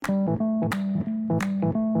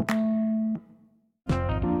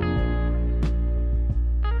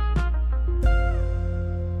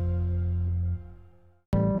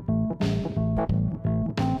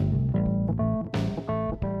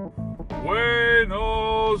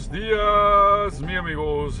Buenos días, mi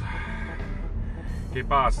amigos. ¿Qué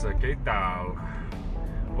pasa? ¿Qué tal?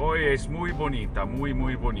 Hoy es muy bonita,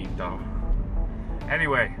 muy bonita.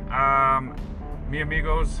 Anyway, mi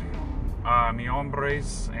amigos, mi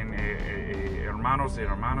hombres and hermanos and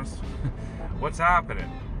hermanas, what's happening?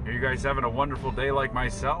 Are you guys having a wonderful day like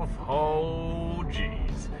myself? Oh,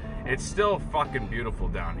 geez. It's still fucking beautiful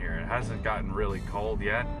down here. It hasn't gotten really cold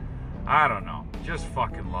yet. I don't know. Just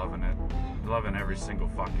fucking loving it. Loving every single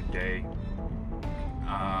fucking day.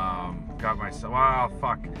 Got myself, well,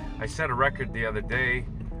 fuck. I set a record the other day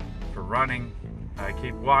for running.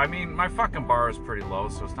 My fucking bar is pretty low,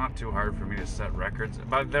 so it's not too hard for me to set records.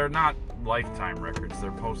 But they're not lifetime records.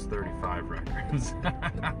 They're post 35 records.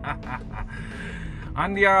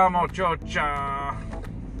 Andiamo, Xoxo.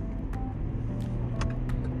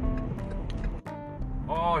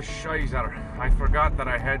 Oh, shizer. I forgot that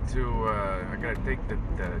I had to, I gotta take the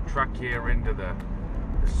truck here into the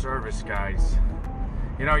service guys.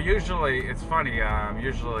 You know, usually, it's funny,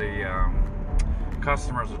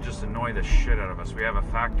 customers will just annoy the shit out of us. We have a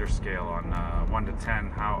factor scale on 1 to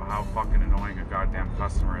 10, how fucking annoying a goddamn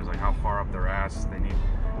customer is, like how far up their ass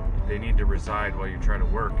they need to reside while you try to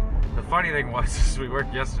work. The funny thing was, is we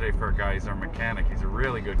worked yesterday for a guy, he's our mechanic, he's a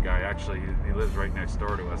really good guy, actually, he lives right next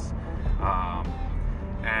door to us.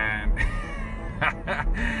 And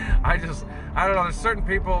I don't know, there's certain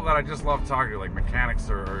people that I just love talking to, like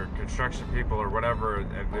mechanics or construction people or whatever,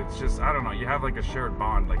 and it's just, I don't know, you have like a shared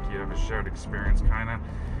bond, like you have a shared experience kind of,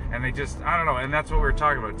 and they just, I don't know, and that's what we were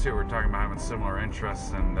talking about too, we're talking about having similar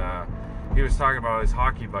interests, and he was talking about his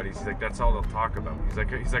hockey buddies. He's like, that's all they'll talk about. He's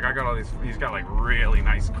like, I got all these. He's got like really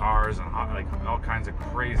nice cars and like all kinds of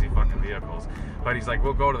crazy fucking vehicles. But he's like,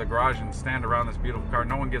 we'll go to the garage and stand around this beautiful car.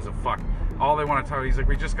 No one gives a fuck. All they want to talk. He's like,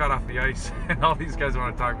 we just got off the ice, and all these guys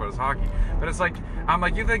want to talk about is hockey. But it's like, I'm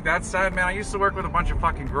like, you think that's sad, man? I used to work with a bunch of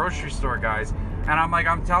fucking grocery store guys, and I'm like,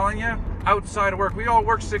 I'm telling you, outside of work, we all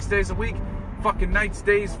work 6 days a week, fucking nights,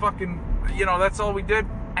 days, fucking, you know, that's all we did.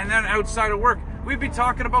 And then outside of work, we'd be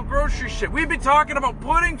talking about grocery shit. We'd be talking about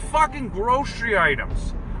putting fucking grocery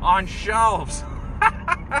items on shelves.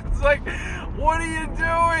 It's like, what are you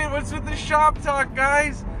doing? What's with the shop talk,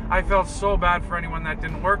 guys? I felt so bad for anyone that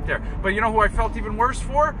didn't work there. But you know who I felt even worse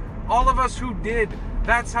for? All of us who did.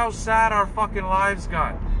 That's how sad our fucking lives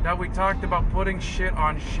got. That we talked about putting shit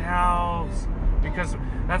on shelves. Because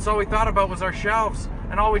that's all we thought about was our shelves.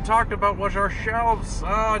 And all we talked about was our shelves.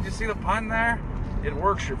 Oh, did you see the pun there? It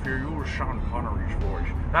works if you use Sean Connery's voice.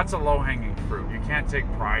 That's a low-hanging fruit. You can't take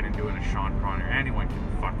pride in doing a Sean Connery. Anyone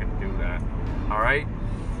can fucking do that. Alright?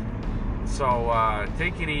 So,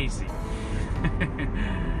 take it easy.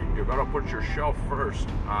 You gotta put your shelf first.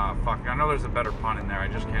 Fuck, I know there's a better pun in there. I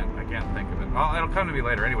can't think of it. Well, it'll come to me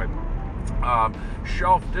later. Anyway.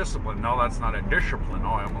 Shelf discipline. No, that's not a discipline.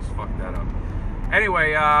 Oh, I almost fucked that up.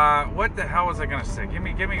 Anyway, what the hell was I gonna say? Give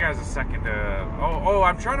me guys a second to.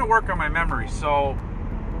 I'm trying to work on my memory. So,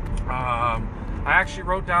 I actually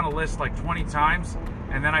wrote down a list like 20 times,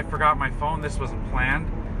 and then I forgot my phone. This wasn't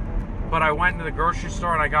planned, but I went into the grocery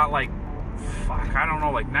store and I got like, I don't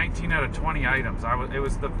know, like 19 out of 20 items. It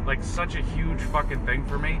was like such a huge fucking thing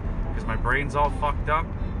for me because my brain's all fucked up.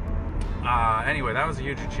 Anyway, that was a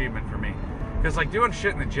huge achievement for me because like doing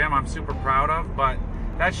shit in the gym, I'm super proud of, but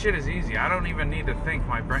that shit is easy. I don't even need to think.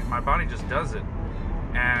 My body just does it.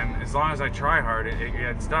 And as long as I try hard, it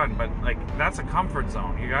gets done. But like, that's a comfort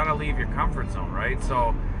zone. You gotta leave your comfort zone, right?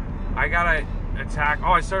 So I gotta attack.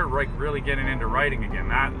 Oh, I started like really getting into writing again.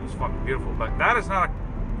 That was fucking beautiful. But that is not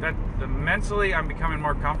mentally, I'm becoming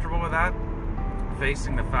more comfortable with that.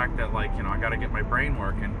 Facing the fact that, like, you know, I gotta get my brain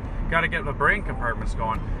working. Gotta get the brain compartments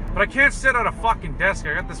going. But I can't sit at a fucking desk.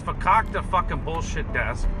 I got this fakakta fucking bullshit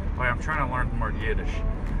desk. Boy, I'm trying to learn more Yiddish.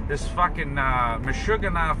 This fucking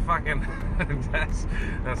Meshugana fucking desk.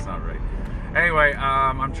 That's not right. Anyway,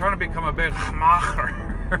 I'm trying to become a bit macher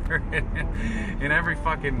in every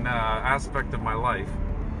fucking aspect of my life.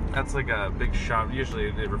 That's like a big shot. Usually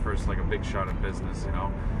it refers to like a big shot in business, you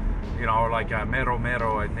know. You know, or like mero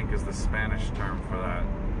mero, I think is the Spanish term for that.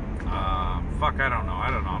 Fuck, I don't know.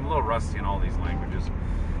 I'm a little rusty in all these languages.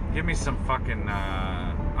 Give me some fucking,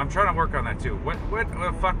 I'm trying to work on that too. What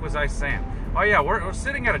the fuck was I saying? Oh yeah, we're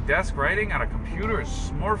sitting at a desk writing at a computer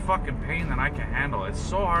is more fucking pain than I can handle. It's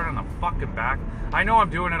so hard on the fucking back. I know I'm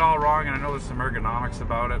doing it all wrong, and I know there's some ergonomics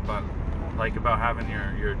about it, but like about having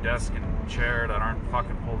your desk and chair that aren't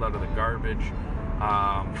fucking pulled out of the garbage.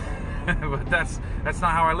 But that's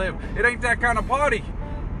not how I live. It ain't that kind of party.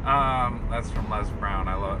 That's from Les Brown.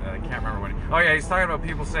 I can't remember when. Oh yeah, he's talking about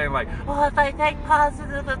people saying like, "Oh, if I take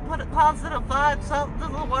positive and put a positive vibes out into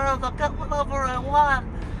the world, I'll get whatever I want."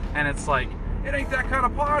 And it's like, it ain't that kind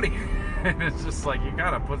of party. And it's just like, you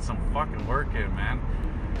gotta put some fucking work in, man.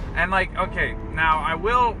 And like, okay, now I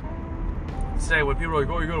will say, when people are like,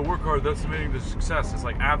 oh, you gotta work hard, that's the meaning to success. It's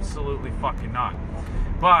like, absolutely fucking not.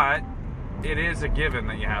 But it is a given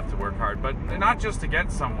that you have to work hard, but not just to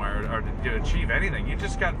get somewhere or to achieve anything. You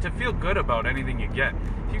just got to feel good about anything you get.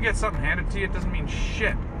 If you get something handed to you, it doesn't mean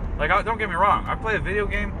shit. Like, don't get me wrong, I play a video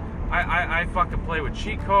game, I fucking play with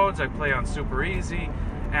cheat codes, I play on super easy,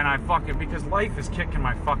 and I fucking, because life is kicking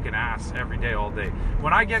my fucking ass every day, all day.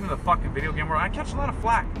 When I get into the fucking video game world, I catch a lot of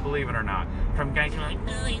flack, believe it or not, from guys who are like,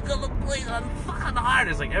 no, you gotta play on fucking hard.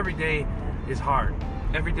 It's like, every day is hard.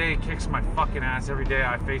 Every day kicks my fucking ass. Every day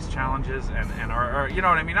I face challenges or you know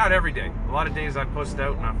what I mean? Not every day. A lot of days I pushed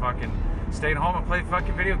out and I fucking stayed home and played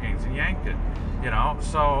fucking video games and yanked it, you know?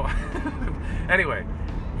 So, anyway,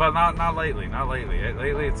 but not lately,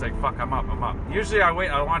 Lately it's like, fuck, I'm up. Usually I wait,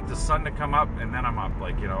 I want the sun to come up and then I'm up.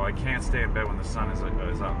 Like, you know, I can't stay in bed when the sun is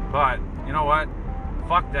up. But, you know what?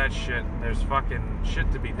 Fuck that shit. There's fucking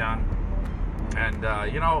shit to be done. And,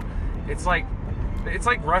 you know, it's like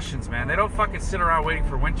Russians, man. They don't fucking sit around waiting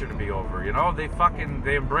for winter to be over, you know? They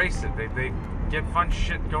embrace it. They get fun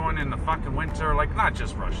shit going in the fucking winter. Like, not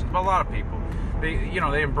just Russians, but a lot of people.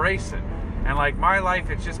 They embrace it. And like, my life,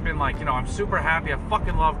 it's just been like, you know, I'm super happy. I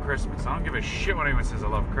fucking love Christmas. I don't give a shit when anyone says I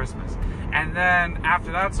love Christmas. And then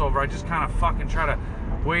after that's over, I just kind of fucking try to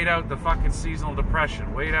wait out the fucking seasonal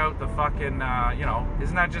depression. Wait out the fucking, you know,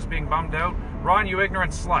 isn't that just being bummed out? Ron, you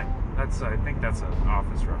ignorant slut. I think that's an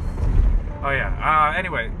Office reference. Oh yeah.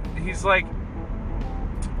 Anyway, he's like,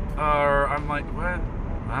 I'm like, what?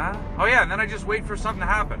 Huh? Oh yeah. And then I just wait for something to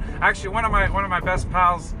happen. Actually, one of my best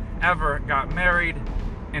pals ever got married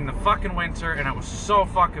in the fucking winter, and it was so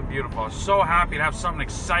fucking beautiful. I was so happy to have something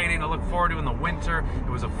exciting to look forward to in the winter. It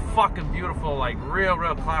was a fucking beautiful, like, real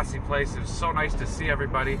classy place. It was so nice to see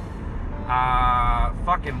everybody.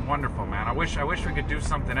 Fucking wonderful, man. I wish we could do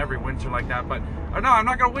something every winter like that, but no, I'm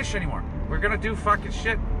not gonna wish anymore. We're gonna do fucking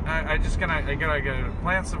shit. I gotta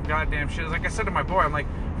plan some goddamn shit. Like I said to my boy, I'm like,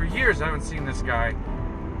 for years I haven't seen this guy,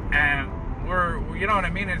 and you know what I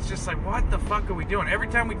mean? It's just like, what the fuck are we doing? Every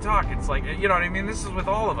time we talk, it's like, you know what I mean? This is with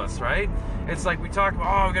all of us, right? It's like, we talk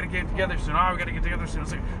about, oh, we gotta get together soon. Oh, we gotta get together soon.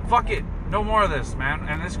 It's like, fuck it. No more of this, man.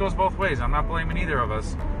 And this goes both ways. I'm not blaming either of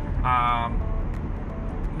us.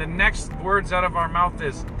 The next words out of our mouth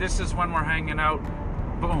is, this is when we're hanging out.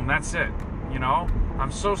 Boom, that's it. You know?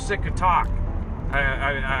 I'm so sick of talk.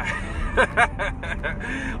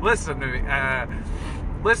 Listen to me.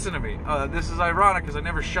 Listen to me. This is ironic because I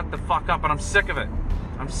never shut the fuck up, and I'm sick of it.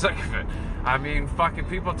 I mean, fucking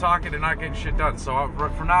people talking and not getting shit done. So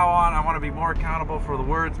from now on, I want to be more accountable for the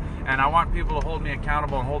words, and I want people to hold me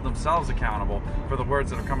accountable and hold themselves accountable for the words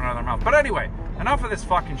that are coming out of their mouth. But anyway, enough of this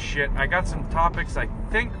fucking shit. I got some topics I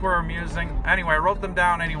think were amusing. Anyway, I wrote them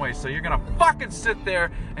down anyway, so you're gonna fucking sit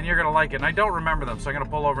there and you're gonna like it. And I don't remember them, so I'm gonna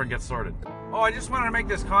pull over and get sorted. Oh, I just wanted to make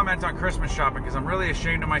this comment on Christmas shopping because I'm really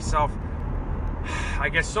ashamed of myself. I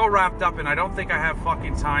get so wrapped up and I don't think I have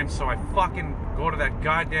fucking time, so I fucking go to that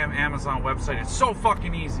goddamn Amazon website. It's so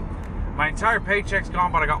fucking easy. My entire paycheck's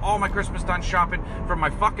gone, but I got all my Christmas done shopping from my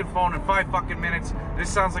fucking phone in 5 fucking minutes. This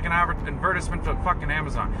sounds like an advertisement to fucking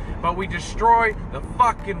Amazon. But we destroy the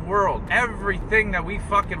fucking world. Everything that we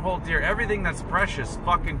fucking hold dear, everything that's precious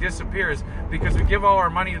fucking disappears because we give all our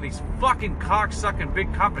money to these fucking cocksucking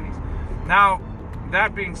big companies. Now,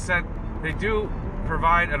 that being said, they do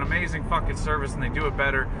provide an amazing fucking service and they do it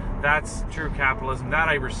better. That's true capitalism. That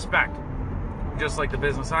I respect. Just like the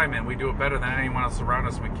business I'm in, we do it better than anyone else around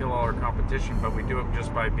us. We kill all our competition, but we do it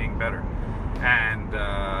just by being better. And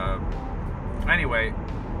anyway,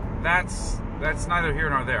 that's neither here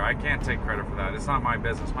nor there. I can't take credit for that. It's not my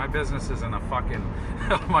business. My business is in a fucking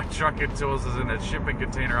my trucking tools is in a shipping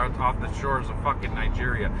container out off the shores of fucking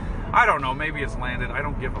Nigeria. I don't know. Maybe it's landed. I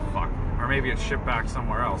don't give a fuck. Or maybe it's shipped back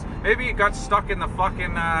somewhere else. Maybe it got stuck in the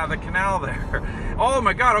fucking the canal there. Oh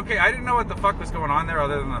my god. Okay, I didn't know what the fuck was going on there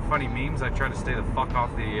other than the funny memes. I try to stay the fuck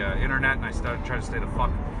off the internet, and I try to stay the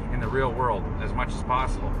fuck in the real world as much as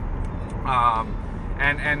possible. But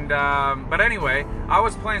anyway, I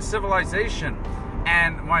was playing Civilization,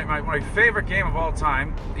 and my favorite game of all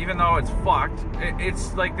time, even though it's fucked,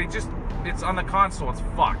 it's like it's on the console, it's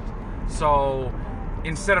fucked. So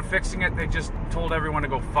instead of fixing it, they just told everyone to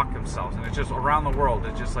go fuck themselves. And it's just around the world,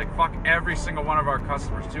 it's just like, fuck every single one of our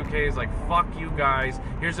customers. 2K is like, fuck you guys,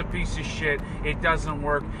 here's a piece of shit, it doesn't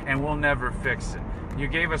work, and we'll never fix it. You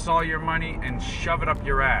gave us all your money and shove it up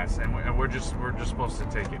your ass, and we're just supposed to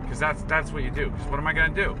take it, because that's what you do. Because what am I gonna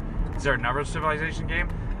do? Is there another Civilization game?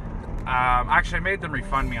 Actually, I made them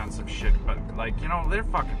refund me on some shit, but like, you know, they're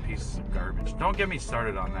fucking pieces of garbage. Don't get me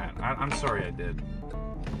started on that. I'm sorry I did.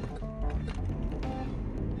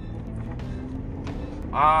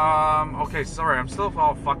 Okay, sorry, I'm still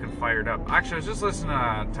all fucking fired up. Actually, I was just listening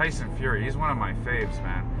to Tyson Fury. He's one of my faves,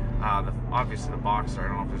 man. Obviously the boxer. I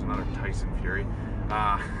don't know if there's another Tyson Fury.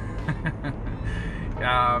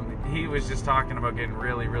 He was just talking about getting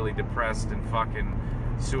really, really depressed and fucking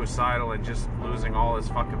suicidal and just losing all his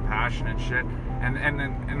fucking passion and shit.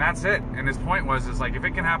 And that's it. And his point was, is like, if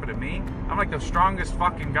it can happen to me, I'm like the strongest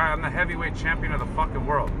fucking guy. I'm the heavyweight champion of the fucking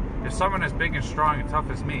world. If someone as big and strong and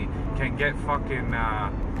tough as me can get fucking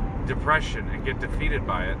depression and get defeated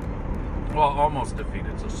by it, well, almost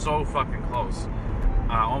defeated, so fucking close,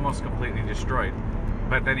 almost completely destroyed,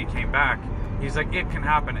 but then he came back. He's like, it can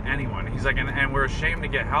happen to anyone. He's like, and we're ashamed to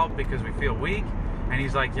get help because we feel weak. And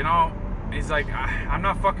he's like, you know, he's like, I'm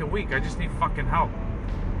not fucking weak. I just need fucking help.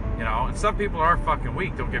 You know, and some people are fucking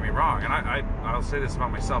weak, don't get me wrong. And I'll say this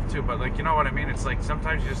about myself too, but like, you know what I mean? It's like,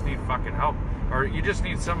 sometimes you just need fucking help. Or you just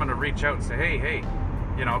need someone to reach out and say, hey,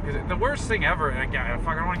 you know, because the worst thing ever, and again, I don't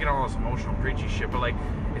want to get all this emotional, preachy shit, but like,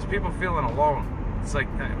 is people feeling alone. It's like,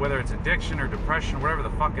 whether it's addiction or depression, whatever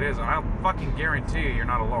the fuck it is, I'll fucking guarantee you're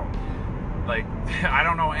not alone. Like, I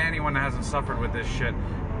don't know anyone that hasn't suffered with this shit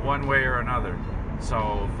one way or another.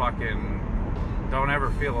 So fucking don't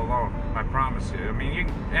ever feel alone. I promise you. I mean,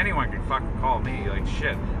 anyone can fucking call me. Like,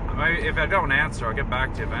 shit. If I don't answer, I'll get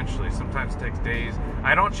back to you eventually. Sometimes it takes days.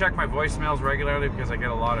 I don't check my voicemails regularly because I get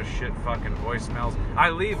a lot of shit fucking voicemails. I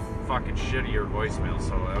leave fucking shittier voicemails,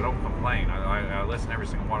 so I don't complain. I listen to every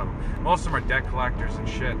single one of them. Most of them are debt collectors and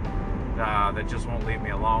shit that just won't leave me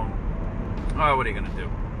alone. Oh, what are you gonna do?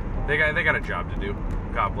 They got a job to do.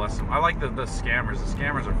 God bless them. I like the scammers. The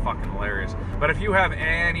scammers are fucking hilarious. But if you have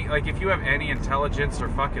any intelligence or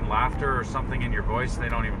fucking laughter or something in your voice, they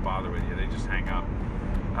don't even bother with you. They just hang up.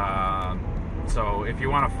 So if you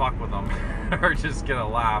want to fuck with them or just get a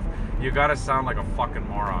laugh, you gotta sound like a fucking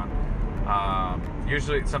moron.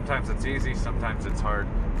 Usually, sometimes it's easy, sometimes it's hard.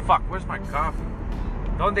 Fuck, where's my coffee?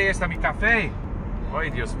 ¿Dónde está mi café? Ay,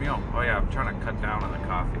 Dios mío. Oh yeah, I'm trying to cut down on the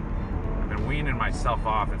coffee. I've been weaning myself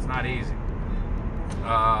off. It's not easy.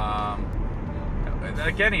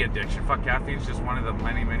 Like any addiction, fuck, caffeine's just one of the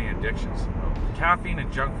many, many addictions. Caffeine and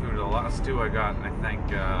junk food are the last two I got, I think,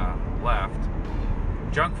 left.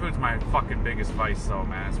 Junk food's my fucking biggest vice, though,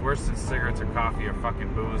 man. It's worse than cigarettes or coffee or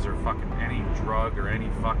fucking booze or fucking any drug or any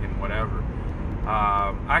fucking whatever.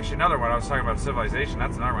 Actually, another one, I was talking about civilization,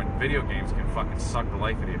 that's another one. Video games can fucking suck the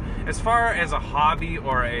life out of you. As far as a hobby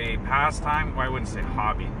or a pastime, well, I wouldn't say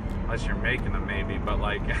hobby, unless you're making them maybe, but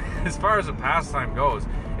like, as far as a pastime goes,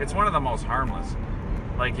 it's one of the most harmless.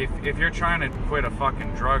 Like, if you're trying to quit a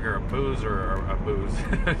fucking drug or a booze or a booze,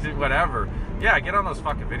 whatever, yeah, get on those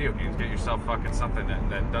fucking video games. Get yourself fucking something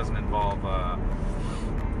that doesn't involve,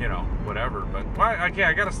 you know, whatever. But, okay,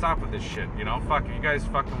 I gotta stop with this shit, you know? Fuck, if you guys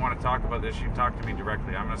fucking want to talk about this, you talk to me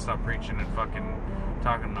directly. I'm gonna stop preaching and fucking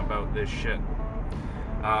talking about this shit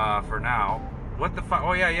for now. What the fuck?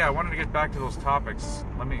 Oh, yeah, I wanted to get back to those topics.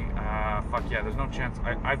 Let me, fuck yeah, there's no chance.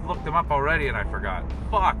 I've looked them up already and I forgot.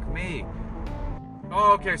 Fuck me.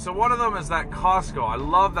 Oh, okay, so one of them is that Costco. I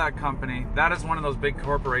love that company. That is one of those big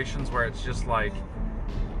corporations where it's just like,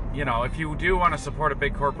 you know, if you do want to support a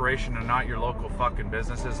big corporation and not your local fucking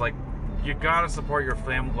businesses, like, you gotta support your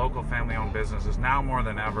local family-owned businesses now more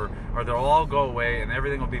than ever, or they'll all go away and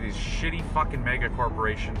everything will be these shitty fucking mega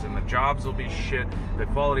corporations, and the jobs will be shit, the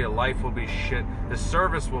quality of life will be shit, the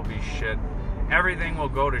service will be shit, everything will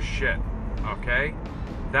go to shit, okay?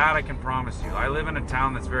 That I can promise you. I live in a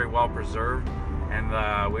town that's very well preserved, and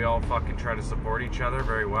we all fucking try to support each other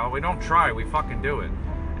very well. We don't try, we fucking do it.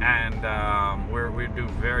 And we do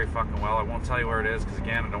very fucking well. I won't tell you where it is because,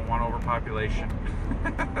 again, I don't want overpopulation.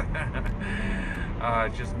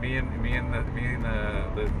 Just me and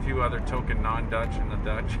the few other token non-Dutch and the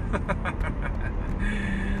Dutch.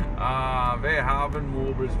 We haben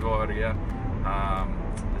Mulbersvoria.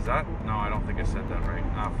 Is that? No, I don't think I said that right.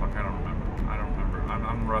 Ah, fuck, I don't remember.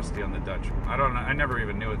 I'm rusty on the Dutch. I never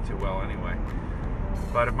even knew it too well anyway.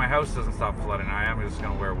 But if my house doesn't stop flooding, I am just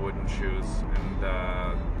gonna wear wooden shoes and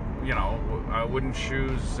you know, wooden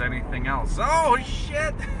shoes, anything else. Oh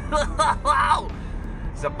shit!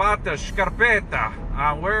 Zapata, scarpetta.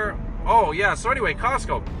 Where? Oh yeah. So anyway,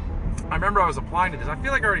 Costco. I remember I was applying to this. I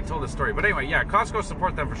feel like I already told this story. But anyway, yeah, Costco,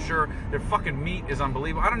 support them for sure. Their fucking meat is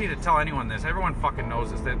unbelievable. I don't need to tell anyone this. Everyone fucking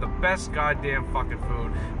knows this. They have the best goddamn fucking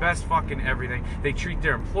food, best fucking everything. They treat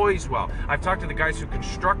their employees well. I've talked to the guys who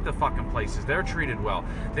construct the fucking places. They're treated well.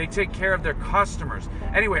 They take care of their customers.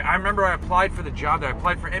 Anyway, I remember I applied for the job. I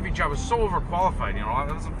applied for every job. I was so overqualified, you know.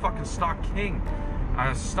 I was a fucking stock king.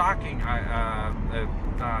 Stocking.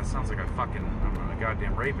 Sounds like a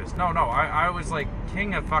goddamn rapist. No, I was like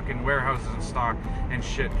king of fucking warehouses and stock and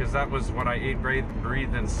shit, because that was what I ate,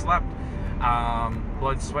 breathed, and slept.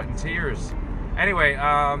 Blood, sweat, and tears. Anyway,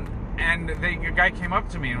 and a guy came up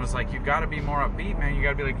to me and was like, you gotta be more upbeat, man. You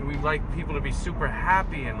gotta be like, we like people to be super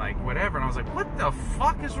happy and like whatever. And I was like, what the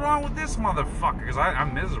fuck is wrong with this motherfucker? Because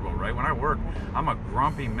I'm miserable, right? When I work, I'm a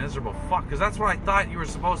grumpy, miserable fuck. Because that's what I thought you were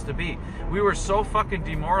supposed to be. We were so fucking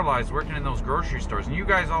demoralized working in those grocery stores. And you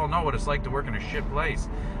guys all know what it's like to work in a shit place.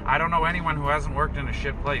 I don't know anyone who hasn't worked in a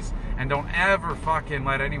shit place. And don't ever fucking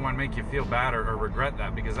let anyone make you feel bad or regret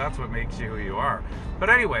that, because that's what makes you who you are. But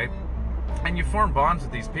anyway, and you form bonds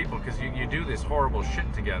with these people because you do this horrible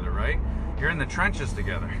shit together, right? You're in the trenches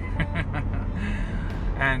together.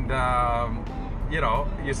 And, you know,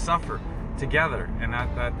 you suffer together. And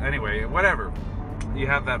that anyway, whatever. You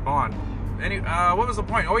have that bond. What was the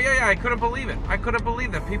point? Oh, yeah, I couldn't believe it. I couldn't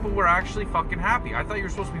believe that people were actually fucking happy. I thought you were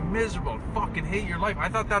supposed to be miserable and fucking hate your life. I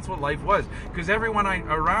thought that's what life was, because everyone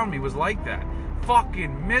around me was like that.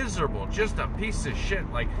 Fucking miserable, just a piece of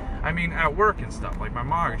shit. Like, I mean, at work and stuff. Like my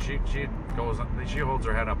mom, she holds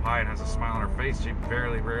her head up high and has a smile on her face. She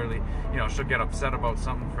rarely, you know, she'll get upset about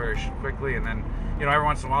something very quickly, and then, you know, every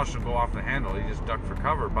once in a while she'll go off the handle. You just duck for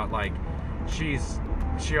cover. But like, she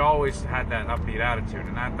always had that upbeat attitude,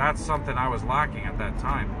 and that's something I was lacking at that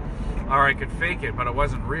time. Or I could fake it, but it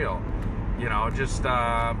wasn't real. You know, just,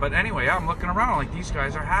 but anyway, I'm looking around, like, these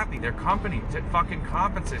guys are happy. Their company fucking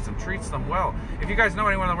compensates them, treats them well. If you guys know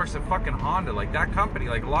anyone that works at fucking Honda, like, that company,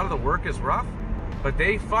 like, a lot of the work is rough, but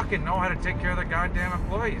they fucking know how to take care of their goddamn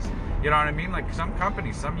employees. You know what I mean? Like, some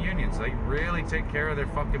companies, some unions, they really take care of their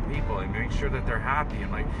fucking people and make sure that they're happy,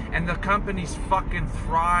 and like, and the companies fucking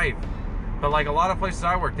thrive. But like a lot of places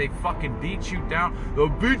I work, they fucking beat you down. They'll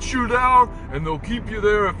beat you down and they'll keep you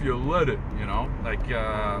there if you let it, you know? Like,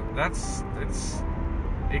 it's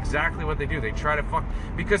exactly what they do. They try to fuck,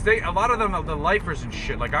 because a lot of them, the lifers and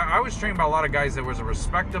shit. Like, I was trained by a lot of guys that was a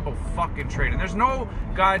respectable fucking trade. And there's no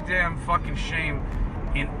goddamn fucking shame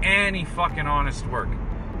in any fucking honest work.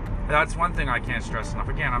 That's one thing I can't stress enough.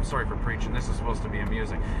 Again, I'm sorry for preaching. This is supposed to be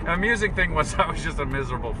amusing. The amusing thing was I was just a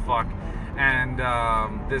miserable fuck. And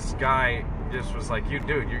this guy just was like, you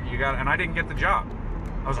got, and I didn't get the job.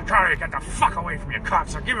 I was like, try to get the fuck away from you,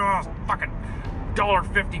 cops. So give me all those fucking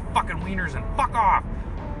 $1.50 fucking wieners and fuck off.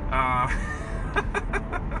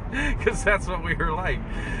 Because that's what we were like.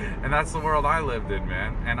 And that's the world I lived in,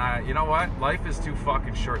 man. And you know what? Life is too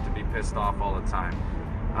fucking short to be pissed off all the time.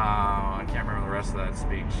 I can't remember the rest of that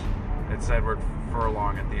speech. It's Edward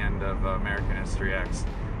Furlong at the end of American History X.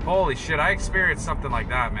 Holy shit, I experienced something like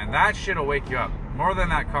that, man. That shit will wake you up. More than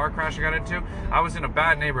that car crash I got into, I was in a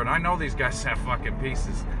bad neighborhood. I know these guys have fucking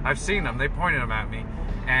pieces. I've seen them. They pointed them at me.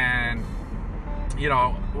 And, you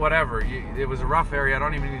know, whatever. It was a rough area. I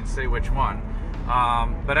don't even need to say which one.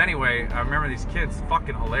 But anyway, I remember these kids,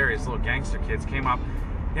 fucking hilarious little gangster kids, came up.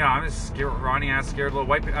 You know, I'm just scared, Ronnie-ass, scared little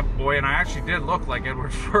white boy, and I actually did look like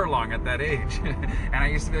Edward Furlong at that age. And I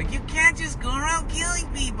used to be like, you can't just go around killing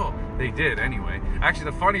people. They did, anyway. Actually,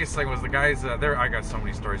 the funniest thing was the guys, I got so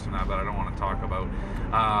many stories from that I don't want to talk about.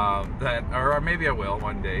 Or maybe I will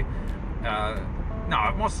one day.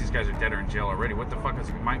 No, most of these guys are dead or in jail already. What the fuck is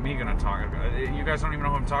me gonna talk about? You guys don't even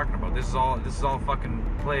know who I'm talking about. This is all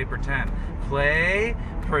fucking play pretend. Play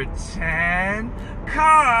pretend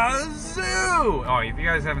kazoo. Oh, if you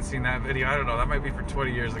guys haven't seen that video, I don't know. That might be for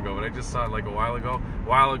 20 years ago, but I just saw it like a while ago. A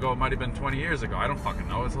while ago, it might have been 20 years ago. I don't fucking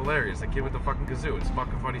know. It's hilarious. The kid with the fucking kazoo. It's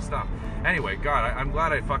fucking funny stuff. Anyway, God, I'm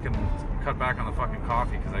glad I fucking cut back on the fucking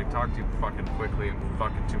coffee, because I talked too fucking quickly and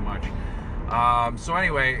fucking too much. So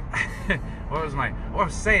anyway, what was I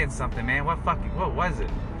was saying something, man. What was it?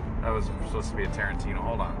 That was supposed to be a Tarantino.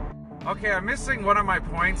 Hold on. Okay, I'm missing one of my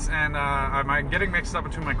points, and I'm getting mixed up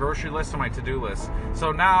between my grocery list and my to-do list.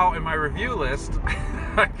 So now in my review list,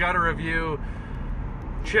 I gotta review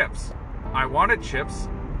chips. I wanted chips.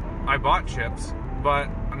 I bought chips, but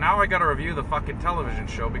now I gotta review the fucking television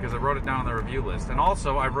show because I wrote it down on the review list. And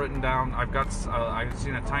also, I've written down, I've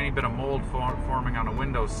seen a tiny bit of mold forming on a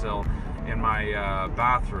windowsill in my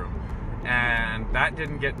bathroom, and that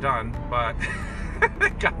didn't get done, but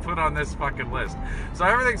it got put on this fucking list. So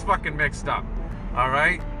everything's fucking mixed up. All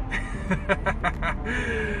right,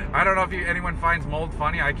 I don't know if anyone finds mold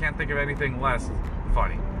funny. I can't think of anything less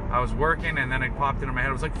funny. I was working and then it popped into my head.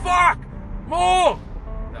 I was like, fuck! Mold!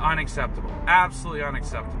 Unacceptable. Absolutely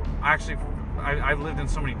unacceptable. Actually, I lived in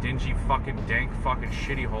so many dingy, fucking, dank, fucking,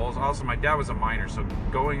 shitty holes. Also, my dad was a miner, so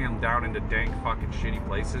going down into dank, fucking, shitty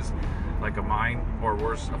places, like a mine, or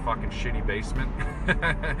worse, a fucking shitty basement,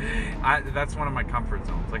 that's one of my comfort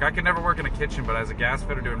zones. Like, I could never work in a kitchen, but as a gas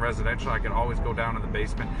fitter doing residential, I could always go down in the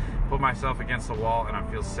basement, put myself against the wall, and I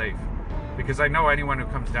feel safe. Because I know anyone who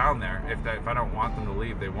comes down there, if I don't want them to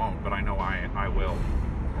leave, they won't, but I know I will.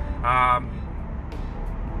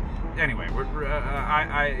 Anyway,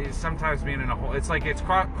 I sometimes being in a hole, it's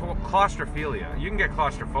claustrophilia. You can get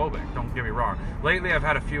claustrophobic, don't get me wrong. Lately, I've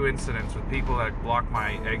had a few incidents with people that block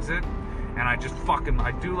my exit, and I just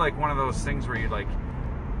I do like one of those things where you like,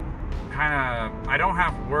 I don't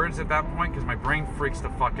have words at that point because my brain freaks the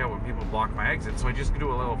fuck out when people block my exit, so I just do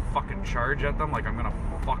a little fucking charge at them, like I'm gonna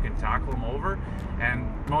fucking tackle them over, and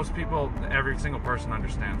most people, every single person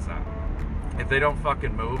understands that. If they don't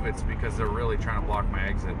fucking move, it's because they're really trying to block my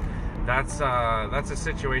exit. That's a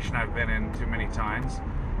situation I've been in too many times.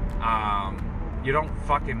 You don't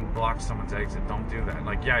fucking block someone's exit. Don't do that.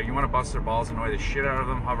 Like, yeah, you want to bust their balls, annoy the shit out of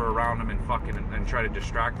them, hover around them, and fucking and try to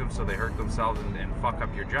distract them so they hurt themselves and fuck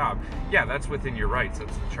up your job. Yeah, that's within your rights.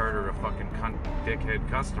 That's the charter of fucking cunt, dickhead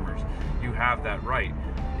customers. You have that right.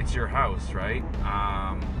 It's your house, right?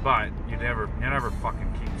 But you never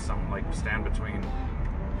fucking keep someone, like, stand between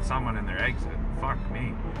someone and their exit. Fuck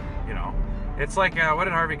me, you know. It's like, what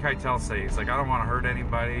did Harvey Keitel say? He's like, I don't want to hurt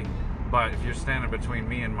anybody, but if you're standing between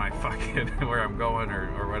me and my fucking where I'm going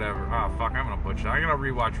or whatever, oh fuck, I'm gonna butcher. I'm gonna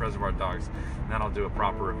rewatch Reservoir Dogs, and then I'll do a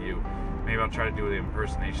proper review. Maybe I'll try to do the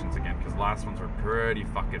impersonations again, because the last ones were pretty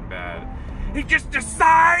fucking bad. He just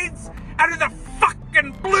decides out of the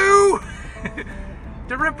fucking blue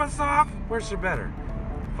to rip us off. Where's the better?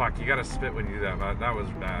 Fuck, you gotta spit when you do that. That was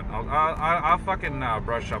bad. I'll fucking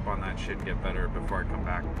brush up on that shit and get better before I come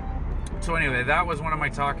back. So anyway, that was one of my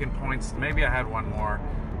talking points. Maybe I had one more.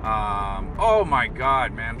 Oh my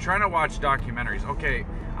god, man. I'm trying to watch documentaries. Okay,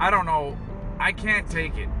 I don't know. I can't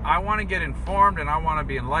take it. I want to get informed and I want to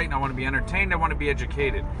be enlightened. I want to be entertained. I want to be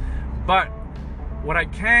educated. But what I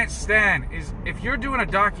can't stand is if you're doing a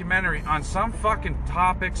documentary on some fucking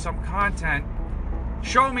topic, some content,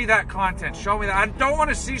 show me that content. Show me that. I don't want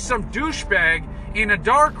to see some douchebag in a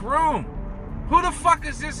dark room. Who the fuck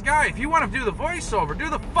is this guy? If you want to do the voiceover, do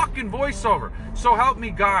the fucking voiceover. So help me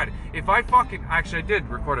God. If I fucking... Actually, I did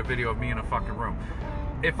record a video of me in a fucking room.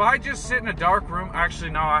 If I just sit in a dark room...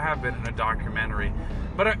 Actually, no, I have been in a documentary.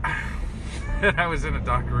 But I was in a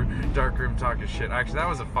dark room talking shit. Actually, that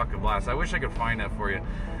was a fucking blast. I wish I could find that for you.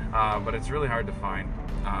 But it's really hard to find.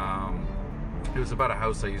 It was about a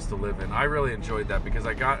house I used to live in. I really enjoyed that because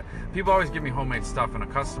people always give me homemade stuff, and I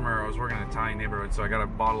was working in an Italian neighborhood, so I got a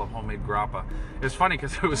bottle of homemade grappa. It was funny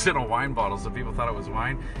because it was in a wine bottle, so people thought it was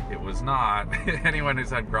wine. It was not. Anyone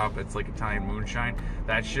who's had grappa, it's like Italian moonshine.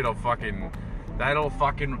 That shit'll fucking, that'll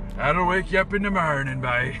wake you up in the morning,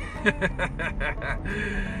 bye.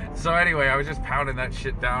 So anyway, I was just pounding that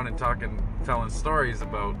shit down and telling stories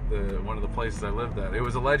about one of the places I lived at. It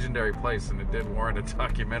was a legendary place, and it did warrant a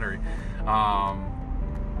documentary. Fuck.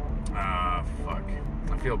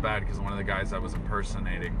 I feel bad because one of the guys I was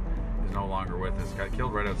impersonating is no longer with us. Got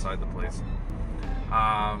killed right outside the place.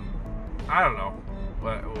 I don't know.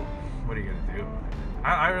 What are you gonna do?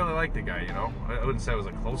 I really like the guy, you know. I wouldn't say I was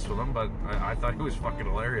close with him, but I thought he was fucking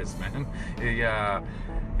hilarious, man.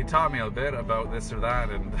 He taught me a bit about this or that,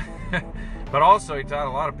 and but also he taught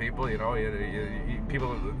a lot of people, you know.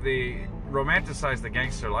 People, they romanticize the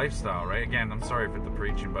gangster lifestyle, right? Again, I'm sorry for the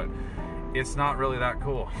preaching, but it's not really that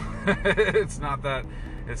cool. It's not that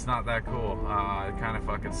cool. It kind of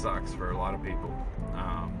fucking sucks for a lot of people.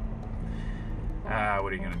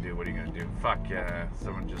 What are you gonna do? Fuck yeah,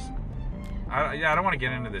 someone just... I don't want to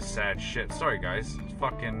get into this sad shit. Sorry, guys.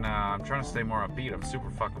 Fucking, I'm trying to stay more upbeat. I'm super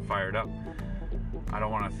fucking fired up. I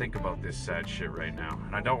don't want to think about this sad shit right now.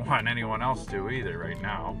 And I don't want anyone else to either right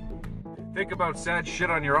now. Think about sad shit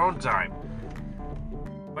on your own time.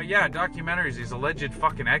 But yeah, documentaries, these alleged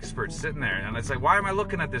fucking experts sitting there. And it's like, why am I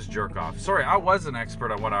looking at this jerk off? Sorry, I was an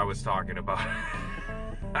expert on what I was talking about.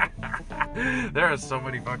 There are so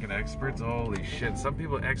many fucking experts. Holy shit. Some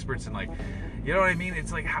people are experts in, like, you know what I mean?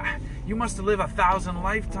 It's like, you must have lived 1,000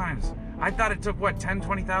 lifetimes. I thought it took, what, 10,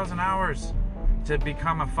 20,000 hours to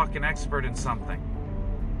become a fucking expert in something.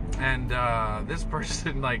 And this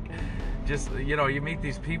person, like, just, you know, you meet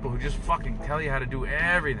these people who just fucking tell you how to do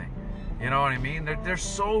everything. You know what I mean? They're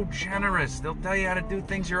so generous. They'll tell you how to do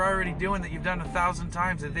things you're already doing that you've done 1,000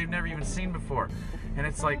 times that they've never even seen before. And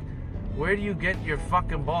it's like, where do you get your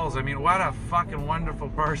fucking balls? I mean, what a fucking wonderful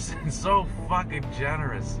person. So fucking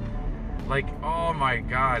generous. Like, oh my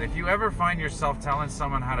God. If you ever find yourself telling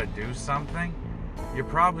someone how to do something, you're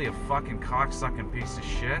probably a fucking cocksucking piece of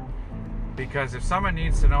shit. Because if someone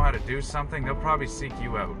needs to know how to do something, they'll probably seek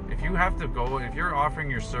you out. If you have to go, if you're offering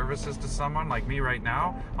your services to someone like me right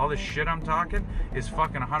now, all this shit I'm talking is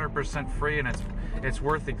fucking 100% free, and it's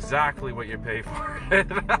worth exactly what you pay for it.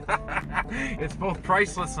 It's both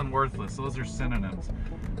priceless and worthless. Those are synonyms.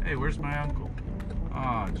 Hey, where's my uncle?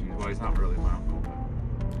 Oh, geez. Well, he's not really my uncle,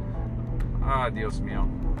 but... Ah, Dios mío.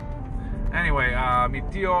 Anyway, mi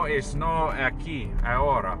tío es no aquí,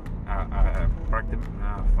 ahora.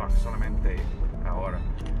 Solamente ahora.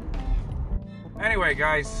 Anyway,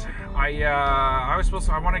 guys, I was supposed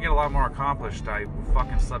to. I want to get a lot more accomplished. I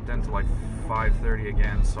fucking slept in till like 5:30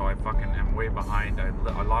 again, so I fucking am way behind. I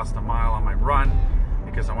lost a mile on my run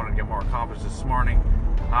because I wanted to get more accomplished this morning.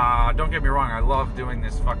 Don't get me wrong, I love doing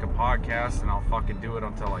this fucking podcast, and I'll fucking do it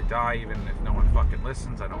until I die, even if no one fucking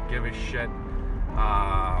listens. I don't give a shit.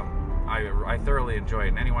 I thoroughly enjoy it,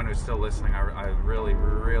 and anyone who's still listening, I really,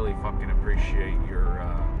 really fucking appreciate your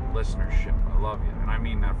listenership. I love you, and I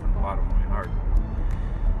mean that from the bottom of my heart.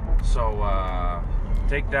 So,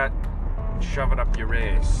 take that and shove it up your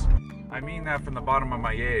ass. I mean that from the bottom of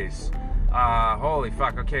my ass. Holy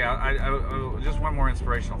fuck, okay, I just one more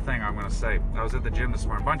inspirational thing I'm gonna say. I was at the gym this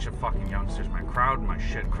morning, a bunch of fucking youngsters, man, crowding my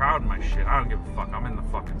shit. I don't give a fuck, I'm in the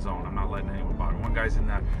fucking zone, I'm not letting anyone bother me. One guy's in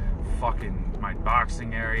that fucking, my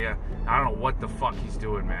boxing area, I don't know what the fuck he's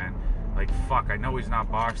doing, man. Like, fuck, I know he's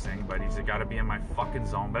not boxing, but he's gotta be in my fucking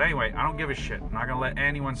zone. But anyway, I don't give a shit. I'm not gonna let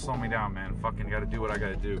anyone slow me down, man. Fucking gotta do what I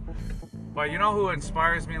gotta do. But you know who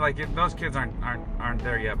inspires me? Like, those kids aren't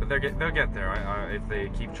there yet, but they'll get there if they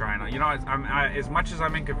keep trying. You know, as much as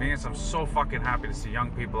I'm inconvenienced, I'm so fucking happy to see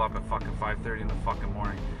young people up at fucking 5:30 in the fucking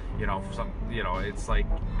morning. You know, it's like,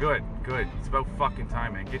 good. It's about fucking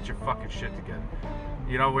time, man. Get your fucking shit together.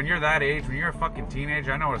 You know, when you're that age, when you're a fucking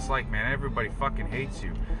teenager, I know what it's like, man. Everybody fucking hates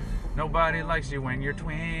you. Nobody likes you when you're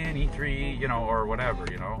 23, you know, or whatever,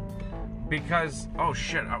 you know. Because, oh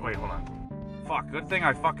shit, wait, hold on. Fuck, good thing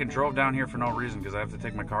I fucking drove down here for no reason, because I have to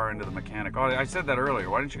take my car into the mechanic. Oh, I said that earlier.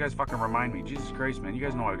 Why didn't you guys fucking remind me? Jesus Christ, man. You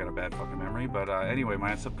guys know I got a bad fucking memory. But anyway,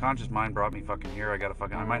 my subconscious mind brought me fucking here.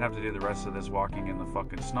 I might have to do the rest of this walking in the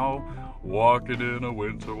fucking snow. Walking in a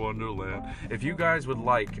winter wonderland. If you guys would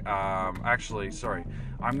like, actually, sorry.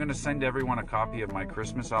 I'm going to send everyone a copy of my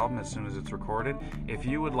Christmas album as soon as it's recorded. If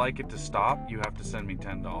you would like it to stop, you have to send me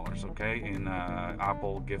 $10, okay? In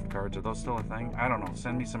Apple gift cards. Are those still a thing? I don't know.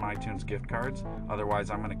 Send me some iTunes gift cards.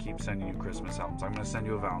 Otherwise, I'm going to keep sending you Christmas albums. I'm going to send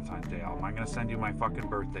you a Valentine's Day album. I'm going to send you my fucking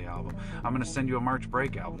birthday album. I'm going to send you a March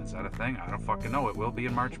Break album. Is that a thing? I don't fucking know. It will be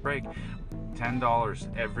in March Break.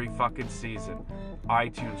 $10 every fucking season.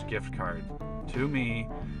 iTunes gift card to me.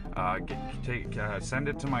 Send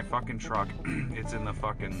it to my fucking truck. It's in the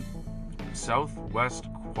fucking southwest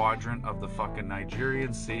quadrant of the fucking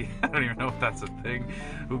Nigerian Sea. I don't even know if that's a thing.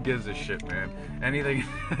 Who gives a shit, man?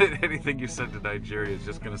 Anything you send to Nigeria is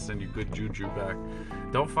just gonna send you good juju back.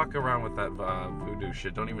 Don't fuck around with that voodoo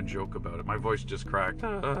shit. Don't even joke about it. My voice just cracked.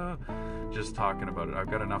 Just talking about it. I've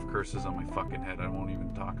got enough curses on my fucking head. I won't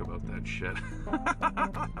even talk about that shit.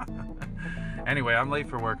 Anyway, I'm late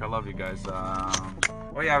for work. I love you guys.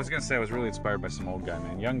 Oh yeah, I was gonna say I was really inspired by some old guy,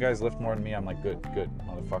 man. Young guys lift more than me. I'm like, good,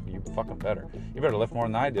 motherfucker. You fucking better. You better lift more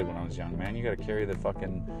than I did when I was young, man. You gotta carry the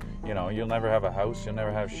fucking, you know, you'll never have a house, you'll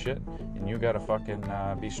never have shit, and you gotta fucking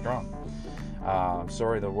be strong.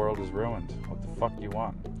 Sorry, the world is ruined. What the fuck do you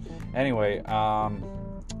want? Anyway,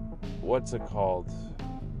 what's it called?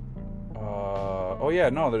 Oh yeah,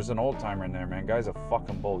 no, there's an old timer in there, man. Guy's a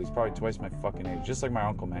fucking bull. He's probably twice my fucking age. Just like my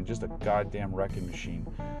uncle, man. Just a goddamn wrecking machine.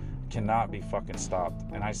 Cannot be fucking stopped.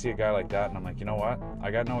 And I see a guy like that, and I'm like, you know what? I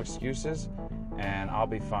got no excuses, and I'll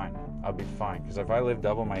be fine. I'll be fine. Because if I live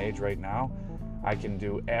double my age right now, I can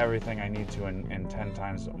do everything I need to in 10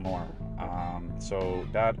 times more. So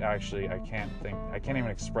that actually, I can't even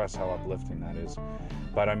express how uplifting that is.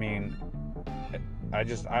 But I mean,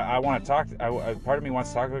 I want to talk. Part of me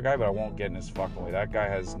wants to talk to the guy, but I won't get in his fucking way. That guy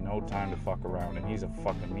has no time to fuck around, and he's a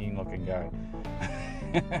fucking mean-looking guy.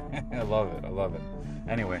 I love it.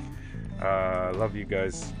 Anyway, love you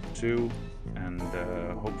guys too, and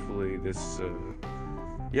hopefully this.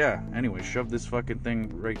 Anyway, shove this fucking thing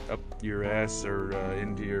right up your ass or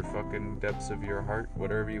into your fucking depths of your heart,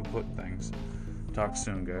 whatever you put things. Talk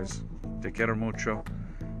soon, guys. Te quiero mucho.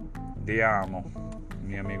 Te amo,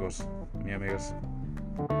 mi amigos, mi amigas.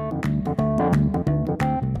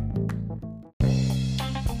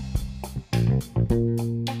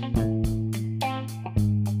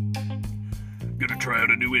 Gonna try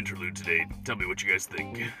new interlude today. Tell me what you guys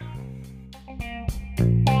think.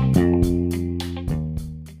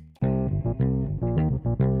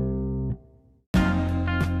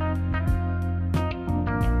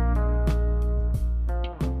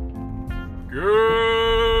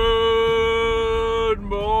 Good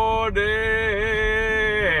morning.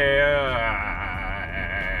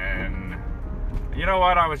 You know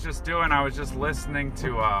what I was just doing? I was just listening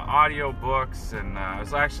to audio books, and I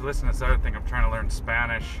was actually listening to this other thing. I'm trying to learn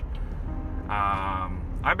Spanish.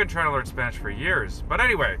 I've been trying to learn Spanish for years, but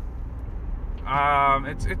anyway,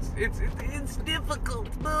 it's difficult.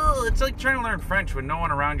 It's like trying to learn French when no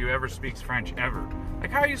one around you ever speaks French ever.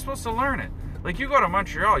 Like, how are you supposed to learn it? Like, you go to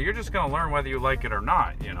Montreal, you're just gonna learn whether you like it or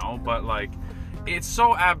not, you know. But like, it's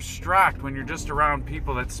so abstract when you're just around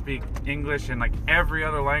people that speak English and like every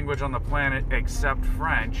other language on the planet except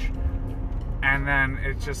French. And then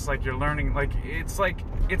it's just like you're learning, like it's like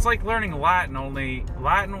learning Latin, only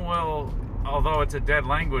Latin will, although it's a dead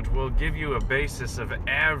language, will give you a basis of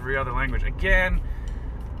every other language. Again,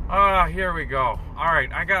 here we go. All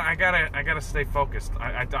right, I gotta stay focused.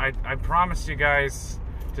 I promise you guys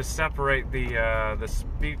to separate the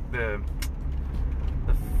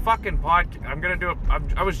fucking podcast. I'm gonna do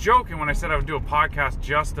I was joking when I said I would do a podcast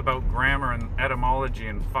just about grammar and etymology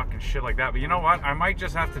and fucking shit like that, but you know what? I might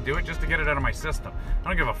just have to do it just to get it out of my system. I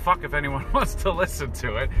don't give a fuck if anyone wants to listen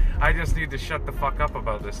to it. I just need to shut the fuck up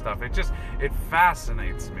about this stuff. It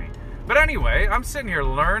fascinates me. But anyway, I'm sitting here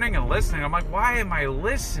learning and listening. I'm like, why am I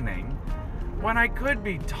listening when I could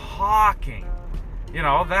be talking? You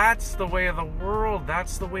know, that's the way of the world.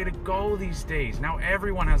 That's the way to go these days. Now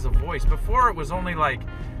everyone has a voice. Before it was only like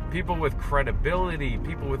people with credibility,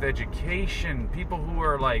 people with education, people who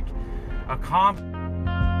are like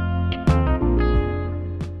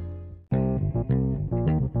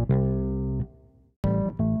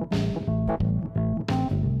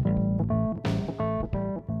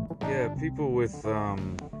people with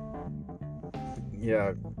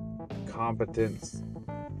competence.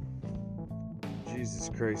 Jesus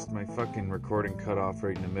Christ, my fucking recording cut off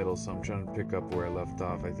right in the middle, so I'm trying to pick up where I left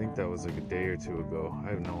off. I think that was like a day or two ago.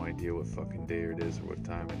 I have no idea what fucking day it is or what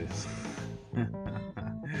time it is.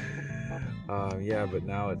 But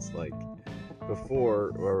now it's like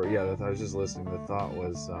before, I was just listening. The thought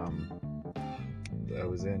was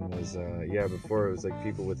before it was like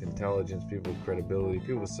people with intelligence, people with credibility,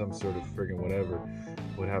 people with some sort of friggin' whatever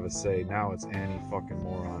would have a say. Now it's any fucking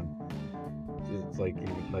moron. It's like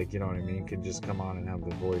you know what I mean, can just come on and have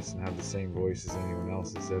the voice and have the same voice as anyone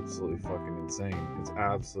else. It's absolutely fucking insane. It's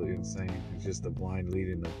absolutely insane. It's just the blind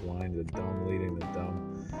leading the blind, the dumb leading the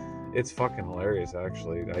dumb. It's fucking hilarious,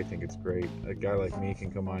 actually. I think it's great. A guy like me can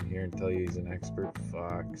come on here and tell you he's an expert.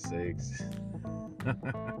 Fuck sakes.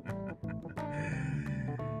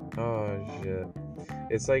 Oh shit.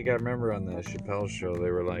 It's like, I remember on the Chappelle show,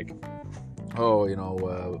 they were like, they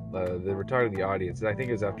were talking to the audience. I think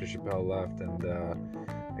it was after Chappelle left, and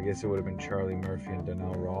I guess it would have been Charlie Murphy and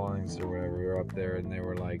Donnell Rawlings or whatever. We were up there, and they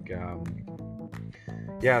were like, they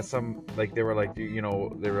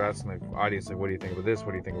were asking the audience, like, what do you think about this?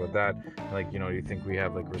 What do you think about that? And like, do you think we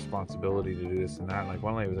have like responsibility to do this and that? And like,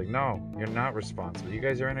 one lady was like, no, you're not responsible. You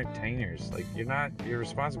guys are entertainers. Like, your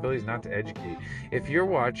responsibility is not to educate. If you're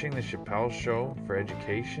watching the Chappelle show for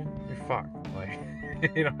education, you're fucked. Like,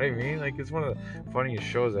 you know what I mean? Like, it's one of the funniest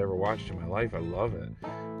shows I ever watched in my life. I love it.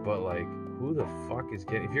 But like, who the fuck is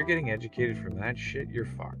if you're getting educated from that shit, you're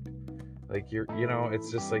fucked. Like, it's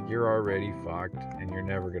just like, you're already fucked and you're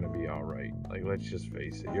never gonna be alright. Like, let's just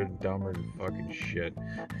face it, you're dumber than fucking shit.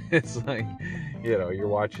 It's like, you're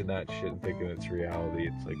watching that shit and thinking it's reality.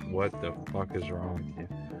 It's like, what the fuck is wrong with you?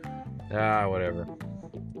 Whatever.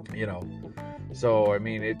 So I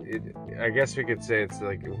mean, I guess we could say it's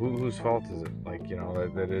like, whose fault is it? Like,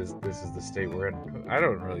 this is the state we're in. I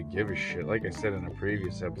don't really give a shit. Like I said in a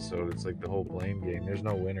previous episode, it's like the whole blame game. There's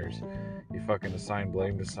no winners. You fucking assign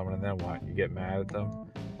blame to someone, and then what? You get mad at them,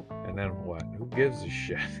 and then what? Who gives a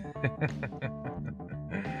shit?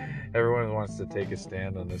 Everyone wants to take a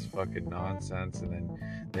stand on this fucking nonsense, and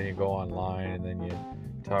then you go online and then you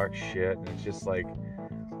talk shit, and it's just like,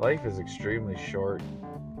 life is extremely short.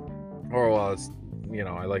 It's,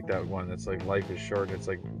 I like that one that's like, life is short. It's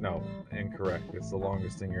like, no, incorrect. It's the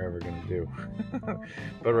longest thing you're ever going to do.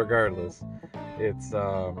 But regardless, it's,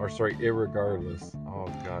 irregardless. Oh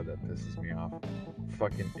God, that pisses me off.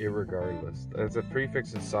 Fucking irregardless. It's a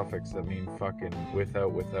prefix and suffix that mean fucking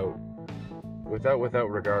without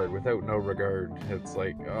regard, without no regard. It's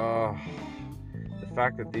like, the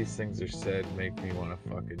fact that these things are said make me want to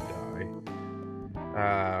fucking die.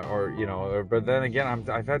 But then again,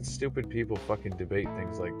 I've had stupid people fucking debate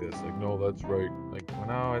things like this. Like, no, that's right. Like, well,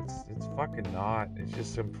 no, it's fucking not. It's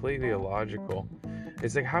just completely illogical.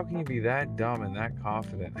 It's like, how can you be that dumb and that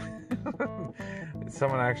confident?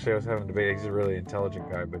 Someone actually I was having a debate. He's a really intelligent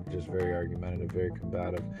guy, but just very argumentative, very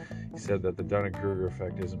combative. He said that the Dunning-Kruger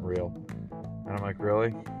effect isn't real. And I'm like, really?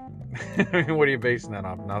 What are you basing that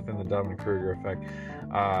on? Nothing. The Dunning-Kruger effect,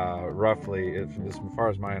 roughly, as far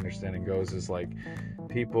as my understanding goes, is like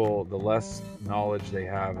people, the less knowledge they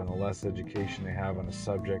have and the less education they have on a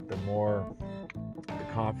subject, the more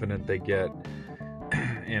confident they get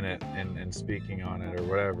in it and speaking on it or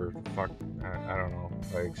whatever. Fuck, I don't know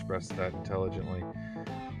if I expressed that intelligently.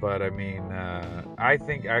 But I mean, I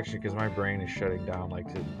think actually, because my brain is shutting down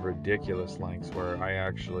like to ridiculous lengths where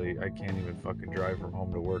I can't even fucking drive from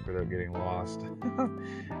home to work without getting lost.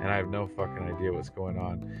 And I have no fucking idea what's going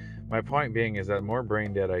on. My point being is that the more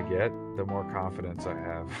brain dead I get, the more confidence I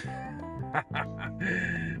have.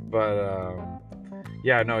 But,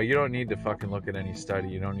 yeah, no, you don't need to fucking look at any study.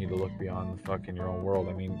 You don't need to look beyond the fucking your own world.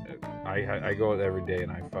 I mean, I go out every day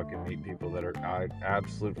and I fucking meet people that are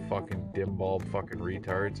absolute fucking dim-bulb fucking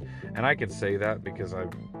retards. And I can say that because I'm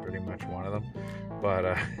pretty much one of them. But,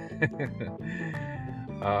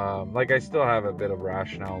 like, I still have a bit of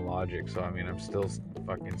rationale and logic. So, I mean, I'm still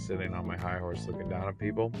fucking sitting on my high horse looking down at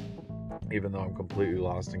people. Even though I'm completely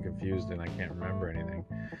lost and confused and I can't remember anything.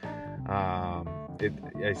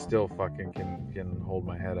 I still fucking can hold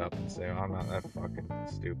my head up and say, oh, I'm not that fucking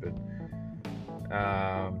stupid.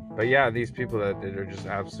 But yeah, these people that are just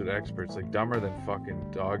absolute experts, like dumber than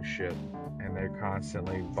fucking dog shit, and they're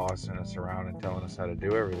constantly bossing us around and telling us how to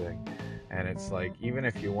do everything. And it's like, even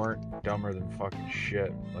if you weren't dumber than fucking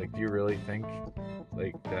shit, like, do you really think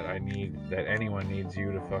like that anyone needs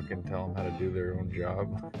you to fucking tell them how to do their own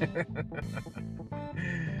job?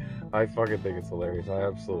 I fucking think it's hilarious. I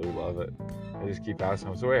absolutely love it. I just keep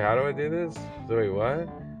asking them, so wait, how do I do this? So wait, what?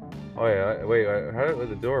 Oh yeah, wait, how do I,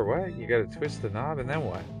 the door, what? You gotta twist the knob and then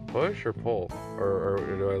what? Push or pull? Or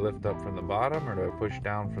do I lift up from the bottom or do I push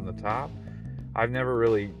down from the top? I've never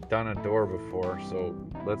really done a door before, so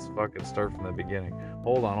let's fucking start from the beginning.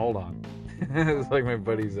 Hold on. It's like my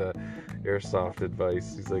buddy's airsoft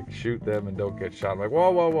advice. He's like, shoot them and don't get shot. I'm like,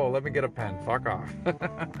 whoa, let me get a pen. Fuck off.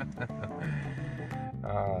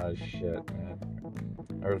 Ah, shit, man.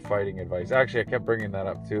 Or fighting advice. Actually, I kept bringing that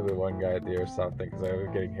up too, the one guy at the airsoft thing, because I was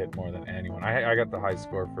getting hit more than anyone. I got the high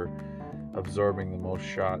score for absorbing the most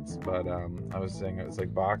shots, but I was saying it was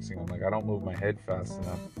like boxing. I'm like, I don't move my head fast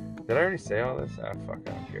enough. Did I already say all this? Fuck,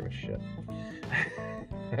 I don't give a shit.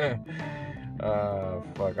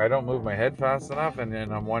 Fuck, I don't move my head fast enough, and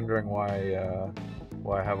then I'm wondering why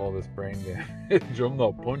I have all this brain damage. I'm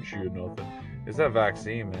not punchy or nothing. It's that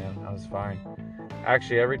vaccine, man. I was fine.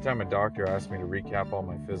 Actually, every time a doctor asks me to recap all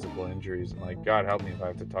my physical injuries, I'm like, God help me if I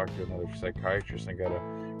have to talk to another psychiatrist, I gotta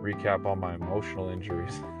recap all my emotional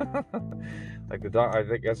injuries. Like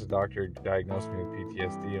I guess a doctor diagnosed me with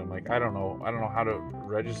PTSD, and I'm like, I don't know how to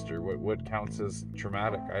register what counts as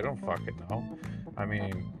traumatic. I don't fucking know. I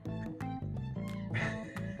mean,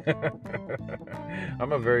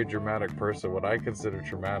 I'm a very dramatic person. What I consider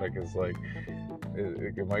traumatic is like,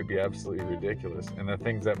 it might be absolutely ridiculous, and the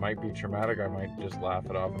things that might be traumatic, I might just laugh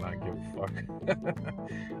it off and not give a fuck.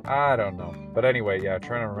 I don't know, but anyway, yeah,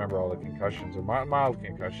 trying to remember all the concussions or mild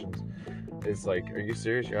concussions. It's like, are you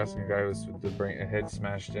serious? You're asking a guy with a head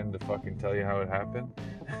smashed in to fucking tell you how it happened?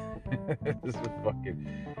 This is fucking,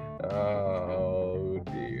 oh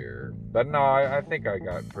dear. But no, I think I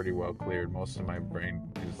got pretty well cleared. Most of my brain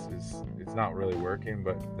is it's not really working,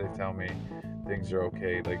 but they tell me things are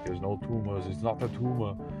okay. Like, there's no tumors. It's not a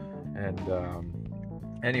tumor. And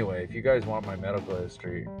anyway, if you guys want my medical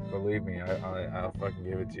history, believe me, I'll fucking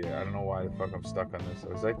give it to you. I don't know why the fuck I'm stuck on this.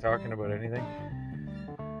 Was I talking about anything?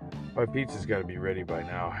 My pizza's got to be ready by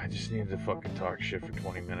now. I just need to fucking talk shit for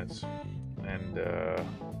 20 minutes. And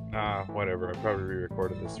whatever. I probably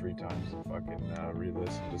re-recorded this 3 times and fucking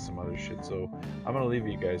re-listened to some other shit. So I'm gonna leave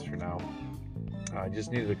you guys for now. I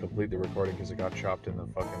just needed to complete the recording because it got chopped in the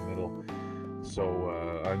fucking middle.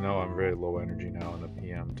 So I know I'm very low energy now in the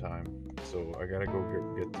PM time. So I gotta go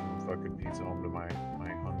get some fucking pizza home to my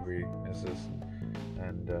hungry missus.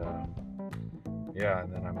 And yeah,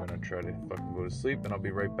 and then I'm gonna try to fucking go to sleep, and I'll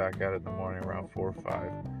be right back at it in the morning around 4 or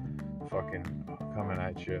 5. Fucking coming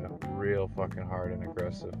at you real fucking hard and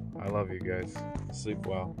aggressive. I love you guys. Sleep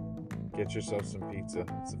well. Get yourself some pizza.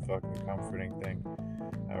 It's a fucking comforting thing.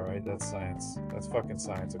 Alright, that's science. That's fucking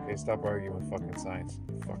science, okay? Stop arguing with fucking science,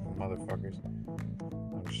 you fucking motherfuckers.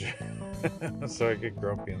 I'm sorry I get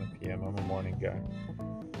grumpy in the PM. I'm a morning guy.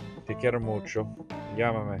 Te quiero mucho.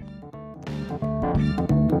 Llámame.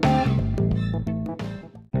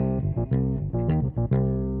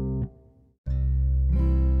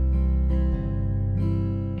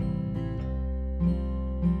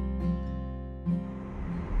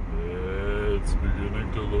 It's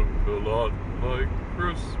beginning to look a lot like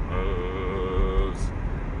Christmas.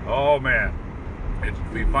 Oh man,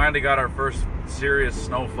 we finally got our first serious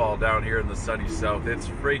snowfall down here in the sunny south. It's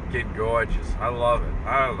freaking gorgeous. I love it.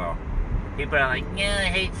 I don't know. People are like, yeah, I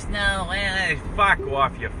hate snow. Fuck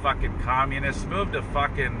off, you fucking communists. Move to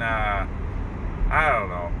fucking, I don't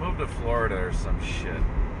know. Move to Florida or some shit.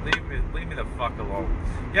 Leave me the fuck alone.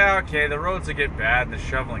 Yeah, okay, the roads will get bad and the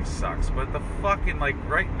shoveling sucks, but the fucking, like,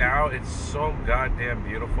 right now, it's so goddamn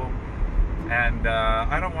beautiful. And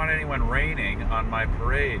I don't want anyone raining on my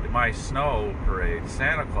parade, my snow parade.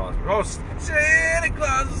 Santa Claus. Oh, Santa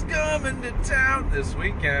Claus is coming to town this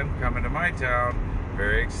weekend. Coming to my town.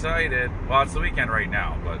 Very excited. Well, it's the weekend right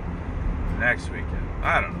now, but next weekend.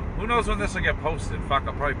 I don't know. Who knows when this will get posted? Fuck,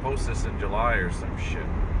 I'll probably post this in July or some shit.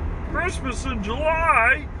 Christmas in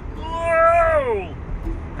July? Whoa!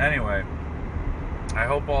 Anyway, I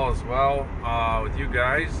hope all is well with you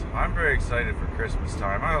guys. I'm very excited for Christmas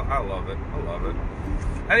time. I love it. I love it.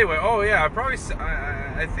 Anyway, oh yeah, I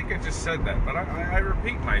think I just said that, but I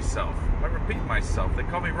repeat myself. They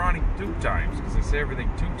call me Ronnie 2 times because I say everything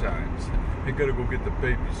 2 times. I gotta go get the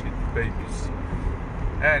babies.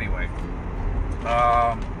 Anyway,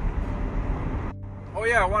 oh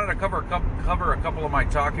yeah, I wanted to cover a couple of my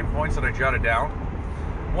talking points that I jotted down.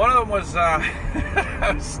 One of them was I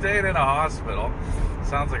was staying in a hospital.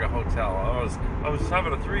 Sounds like a hotel. I was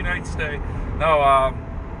having a 3-night stay. No, I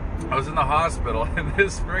was in the hospital and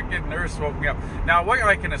this freaking nurse woke me up. Now, what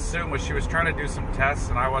I can assume was she was trying to do some tests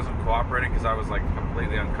and I wasn't cooperating because I was like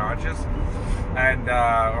completely unconscious. And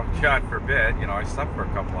God forbid, you know, I slept for a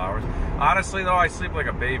couple hours. Honestly, though, I sleep like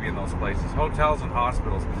a baby in those places, hotels and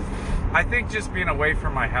hospitals. I think just being away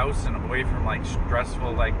from my house and away from like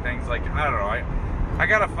stressful like things, like I don't know, I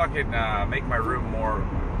gotta fucking make my room more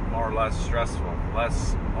or less stressful,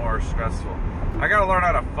 more stressful. I gotta learn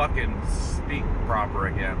how to fucking speak proper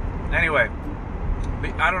again. Anyway,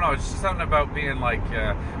 I don't know, it's just something about being like,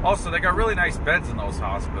 also they got really nice beds in those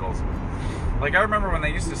hospitals. Like I remember when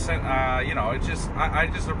they used to send, you know, it's just, I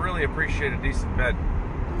just really appreciate a decent bed.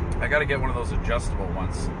 I gotta get one of those adjustable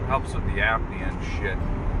ones. It helps with the apnea and shit.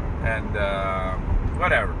 And,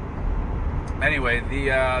 whatever. Anyway,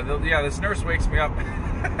 yeah, this nurse wakes me up.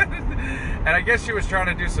 And I guess she was trying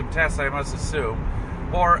to do some tests, I must assume.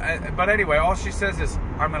 But anyway, all she says is,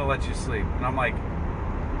 I'm gonna let you sleep. And I'm like,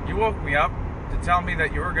 you woke me up to tell me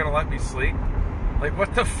that you were gonna let me sleep? Like,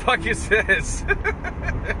 what the fuck is this?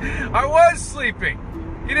 I was sleeping.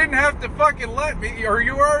 You didn't have to fucking let me, or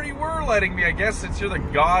you already were letting me, I guess, since you're the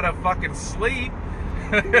god of fucking sleep.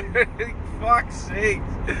 Fuck's sake.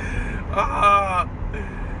 I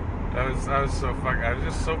was so fucking, I was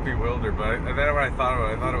just so bewildered, but and then when I thought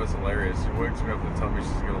about it, I thought it was hilarious. She wakes me up and tells me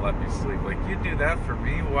she's gonna let me sleep. Like, you do that for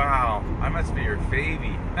me? Wow, I must be your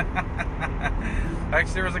favy.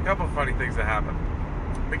 Actually, there was a couple of funny things that happened.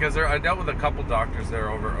 Because I dealt with a couple doctors there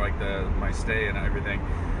over like my stay and everything.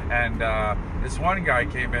 And this one guy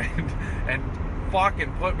came in and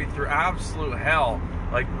fucking put me through absolute hell.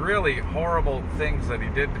 Like really horrible things that he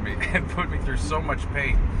did to me and put me through so much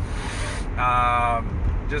pain.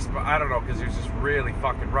 Just, I don't know, because he was just really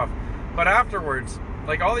fucking rough. But afterwards,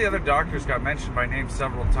 like all the other doctors got mentioned by name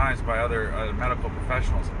several times by other medical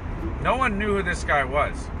professionals. No one knew who this guy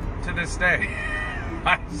was to this day.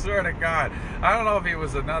 I swear to God. I don't know if he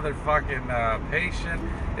was another fucking patient,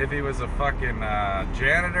 if he was a fucking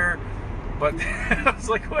janitor, but I was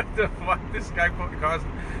like, what the fuck? This guy caused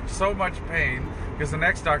so much pain. Because the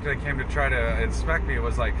next doctor that came to try to inspect me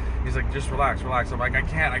was like, he's like, just relax. I'm like, I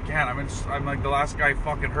can't. I'm like, the last guy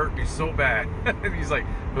fucking hurt me so bad. And he's like,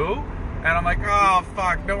 who? And I'm like, oh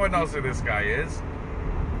fuck, no one knows who this guy is.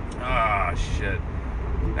 Ah, shit.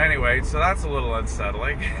 Anyway, so that's a little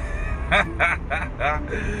unsettling.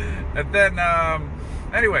 And then,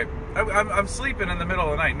 anyway, I'm sleeping in the middle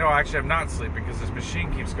of the night. No, actually, I'm not sleeping because this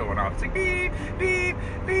machine keeps going off. It's like beep, beep,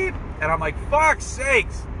 beep. And I'm like, fuck's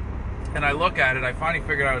sakes. And I look at it, I finally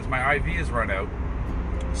figured out my IV has run out.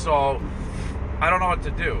 So, I don't know what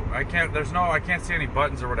to do. I can't see any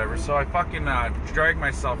buttons or whatever. So I fucking drag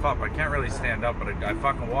myself up. I can't really stand up, but I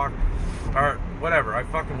fucking walk, or whatever. I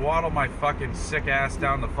fucking waddle my fucking sick ass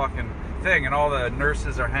down the fucking thing, and all the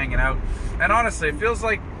nurses are hanging out. And honestly, it feels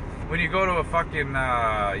like when you go to a fucking,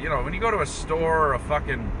 you know, when you go to a store or a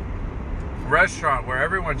fucking restaurant where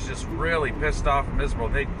everyone's just really pissed off and miserable.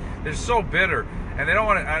 They're so bitter, and they don't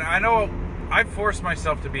want to. I know I force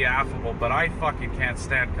myself to be affable, but I fucking can't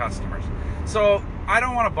stand customers. So I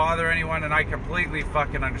don't want to bother anyone, and I completely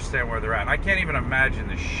fucking understand where they're at. I can't even imagine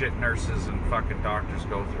the shit nurses and fucking doctors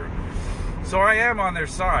go through. So I am on their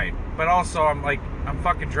side, but also I'm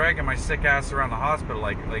fucking dragging my sick ass around the hospital,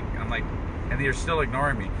 and you're still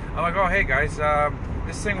ignoring me. I'm like, oh hey guys,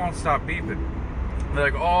 this thing won't stop beeping.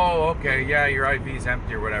 They're like, oh okay, yeah, your IV's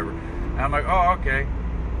empty or whatever. And I'm like, oh okay.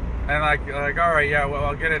 And like all right, yeah, well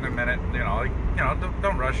I'll get it in a minute.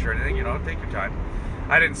 Don't rush or anything. Take your time.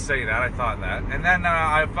 I didn't say that. I thought that. And then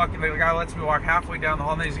the guy lets me walk halfway down the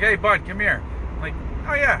hall, and he's like, hey bud, come here. I'm like,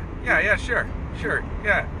 oh yeah, sure,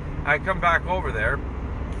 yeah. I come back over there,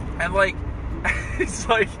 and like, it's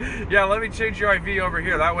like, yeah, let me change your IV over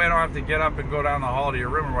here. That way I don't have to get up and go down the hall to your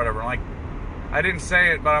room or whatever. I'm like, I didn't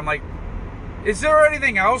say it, but I'm like, is there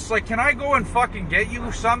anything else? Like, can I go and fucking get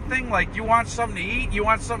you something? Like, you want something to eat? You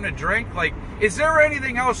want something to drink? Like, is there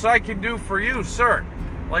anything else I can do for you, sir?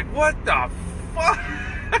 Like, what the fuck?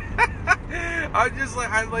 I'm just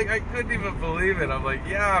like, I couldn't even believe it. I'm like,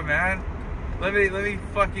 yeah, man. Let me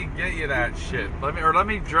fucking get you that shit. Let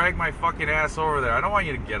me drag my fucking ass over there. I don't want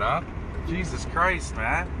you to get up. Jesus Christ,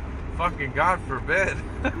 man. Fucking God forbid.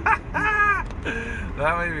 That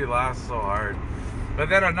made me laugh so hard. But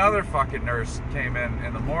then another fucking nurse came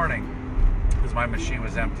in the morning because my machine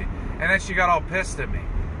was empty. And then she got all pissed at me.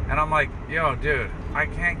 And I'm like, yo, dude, I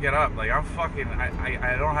can't get up. Like, I'm fucking,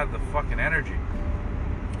 I don't have the fucking energy.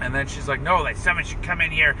 And then she's like, no, like, someone should come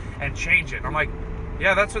in here and change it. And I'm like,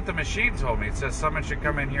 yeah, that's what the machine told me. It says someone should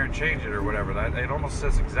come in here and change it or whatever. It almost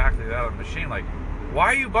says exactly that on the machine. Like, why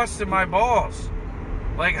are you busting my balls?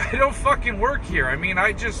 Like, I don't fucking work here. I mean,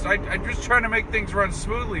 I'm just trying to make things run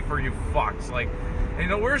smoothly for you fucks. Like, and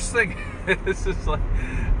the worst thing is just like,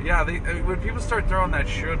 yeah, when people start throwing that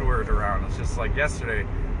should word around, it's just like yesterday,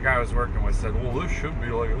 the guy I was working with said, well, this should be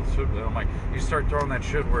like, this should be. I'm like, you start throwing that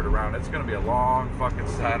should word around, it's going to be a long fucking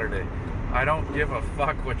Saturday. I don't give a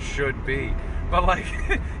fuck what should be. But like,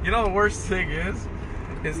 the worst thing is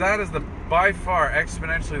that is by far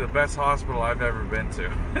exponentially the best hospital I've ever been to.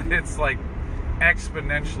 It's like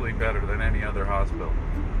exponentially better than any other hospital.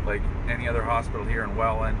 Like any other hospital here in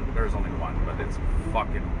Welland, there's only one, but it's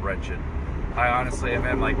fucking wretched. I honestly have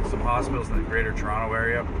been like some hospitals in the greater Toronto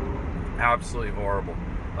area, absolutely horrible.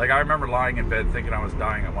 Like I remember lying in bed thinking I was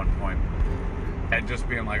dying at one point. And just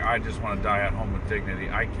being like, I just want to die at home with dignity.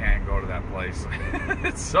 I can't go to that place.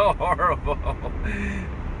 It's so horrible.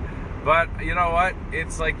 But you know what?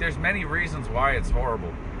 It's like there's many reasons why it's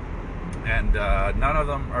horrible. And none of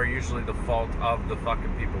them are usually the fault of the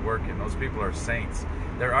fucking people working. Those people are saints.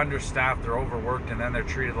 They're understaffed, they're overworked, and then they're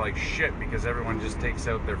treated like shit because everyone just takes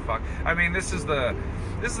out their fuck. I mean, this is the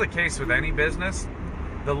case with any business.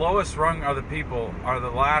 The lowest rung are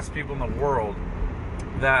the last people in the world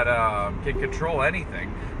that can control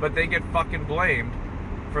anything, but they get fucking blamed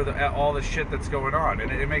for all the shit that's going on,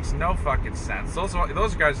 and it makes no fucking sense. Those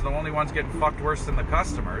guys are the only ones getting fucked worse than the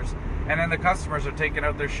customers, and then the customers are taking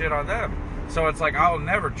out their shit on them. So it's like, I'll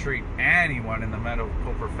never treat anyone in the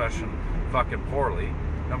medical profession fucking poorly,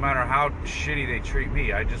 no matter how shitty they treat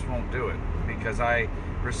me. I just won't do it because I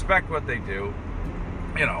respect what they do.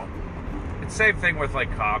 It's same thing with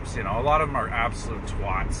like cops, a lot of them are absolute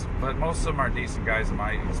twats, but most of them are decent guys in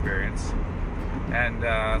my experience. And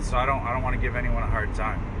so I don't want to give anyone a hard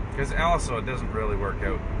time, because also it doesn't really work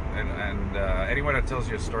out. And anyone that tells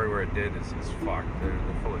you a story where it did is fucked. They're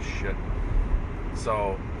full of shit.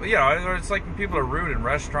 So it's like when people are rude in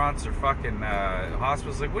restaurants or fucking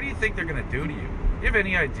hospitals. Like, what do you think they're gonna do to you? You have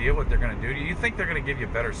any idea what they're going to do to you? You think they're going to give you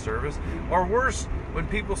better service? Or worse, when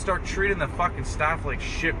people start treating the fucking staff like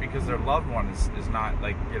shit because their loved one is not,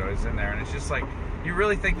 like, is in there. And it's just like, you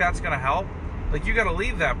really think that's going to help? Like, you got to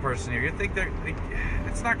leave that person here. You think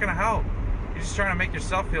it's not going to help. You're just trying to make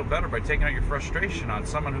yourself feel better by taking out your frustration on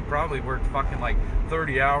someone who probably worked fucking like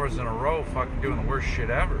 30 hours in a row fucking doing the worst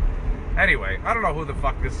shit ever. Anyway, I don't know who the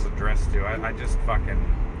fuck this is addressed to. I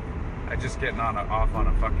just getting off on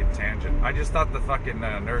a fucking tangent. I just thought the fucking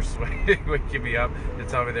nurse waking me up to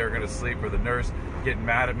tell me they were going to sleep, or the nurse getting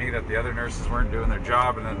mad at me that the other nurses weren't doing their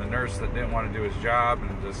job, and then the nurse that didn't want to do his job,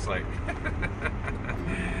 and just like,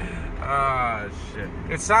 shit.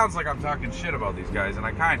 It sounds like I'm talking shit about these guys, and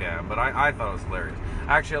I kind of am, but I thought it was hilarious.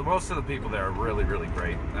 Actually, most of the people there are really, really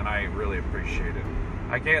great, and I really appreciate it.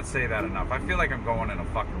 I can't say that enough. I feel like I'm going in a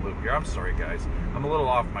fucking loop here. I'm sorry, guys. I'm a little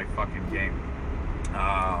off my fucking game.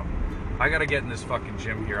 I gotta get in this fucking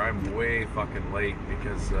gym here. I'm way fucking late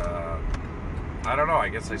because, I don't know, I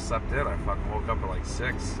guess I slept in. I fucking woke up at like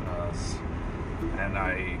 6, and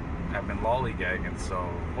I have been lollygagging, so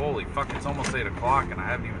holy fuck, it's almost 8 o'clock and I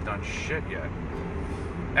haven't even done shit yet.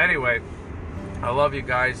 Anyway, I love you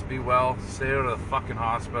guys. Be well. Stay out of the fucking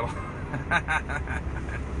hospital.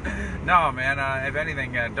 No, man. If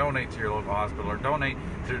anything, donate to your local hospital, or donate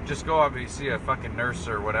to, just go up and you see a fucking nurse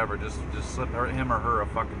or whatever. Just slip him or her a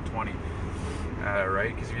fucking 20,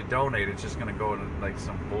 right? Because if you donate, it's just gonna go into like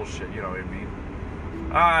some bullshit. You know what I mean?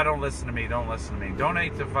 Don't listen to me. Don't listen to me.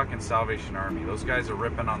 Donate to fucking Salvation Army. Those guys are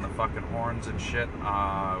ripping on the fucking horns and shit.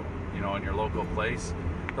 You know, in your local place.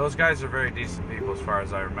 Those guys are very decent people, as far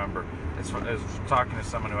as I remember. As talking to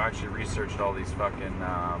someone who actually researched all these fucking,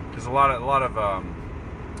 because a lot of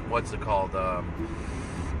what's it called?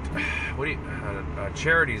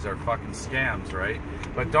 Charities are fucking scams, right?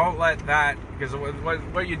 But don't let that, because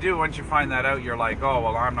what you do once you find that out, you're like, oh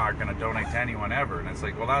well, I'm not gonna donate to anyone ever, and it's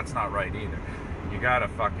like, well, that's not right either. You gotta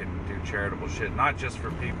fucking do charitable shit, not just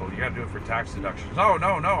for people. You gotta do it for tax deductions. Oh no,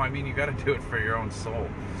 I mean, you gotta do it for your own soul.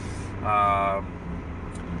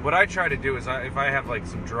 What I try to do is, if I have like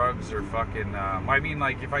some drugs or fucking, I mean,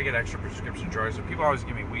 like if I get extra prescription drugs, or people always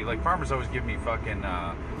give me weed, like farmers always give me fucking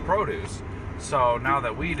produce. So now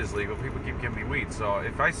that weed is legal, people keep giving me weed. So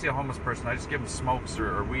if I see a homeless person, I just give them smokes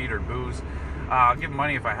or weed or booze. I'll give them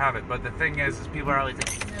money if I have it. But the thing is people are always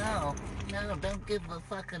like, no, don't give the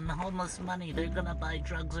fucking homeless money. They're gonna buy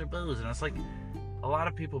drugs or booze. And it's like, a lot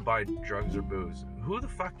of people buy drugs or booze. Who the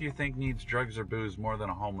fuck do you think needs drugs or booze more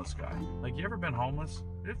than a homeless guy? Like, you ever been homeless?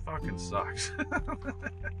 It fucking sucks.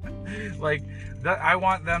 Like, I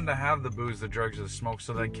want them to have the booze, the drugs, or the smoke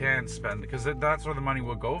so they can spend, because that's where the money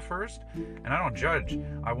will go first. And I don't judge.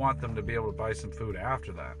 I want them to be able to buy some food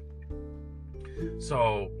after that.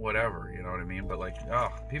 So, whatever, you know what I mean? But like,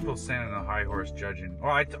 people standing on a high horse judging.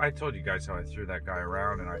 Well, I told you guys how I threw that guy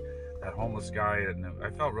around, and that homeless guy, and I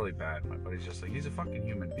felt really bad. But he's just like, he's a fucking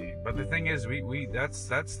human being. But the thing is,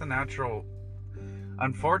 that's the natural.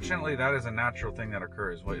 Unfortunately, that is a natural thing that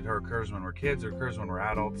occurs. It occurs when we're kids, it occurs when we're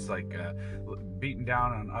adults, like beating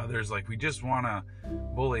down on others. Like, we just want to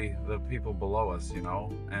bully the people below us, you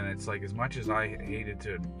know? And it's like, as much as I hated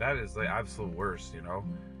to, that is the absolute worst, you know?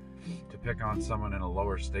 To pick on someone in a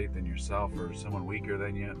lower state than yourself, or someone weaker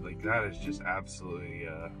than you, like, that is just absolutely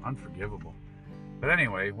unforgivable. But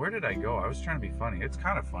anyway, where did I go? I was trying to be funny. It's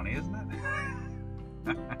kind of funny, isn't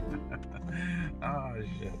it? Oh,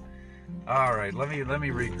 shit. All right, let me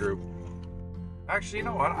regroup. Actually, you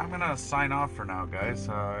know what? I'm gonna sign off for now, guys.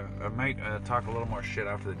 I might talk a little more shit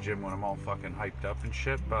after the gym when I'm all fucking hyped up and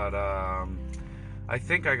shit, but I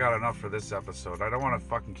think I got enough for this episode. I don't want to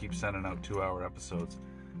fucking keep sending out 2-hour episodes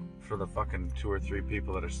for the fucking 2 or 3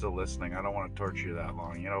 people that are still listening. I don't want to torture you that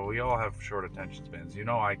long. You know, we all have short attention spans. You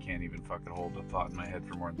know, I can't even fucking hold a thought in my head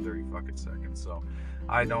for more than 30 fucking seconds, so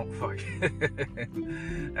I don't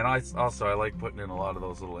fucking. And I like putting in a lot of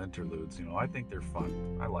those little interludes. You know, I think they're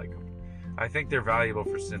fun. I like them. I think they're valuable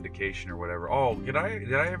for syndication or whatever. Oh, did I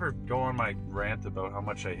ever go on my rant about how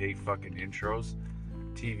much I hate fucking intros,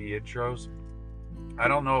 TV intros? I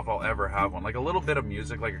don't know if I'll ever have one. Like a little bit of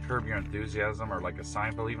music, like a Curb Your Enthusiasm, or like a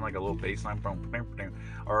Seinfeld, even like a little bass line,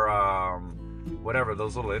 or whatever,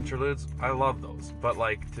 those little interludes. I love those. But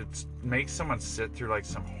like, to make someone sit through like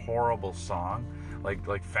some horrible song,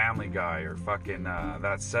 like Family Guy, or fucking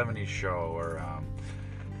that 70s show, or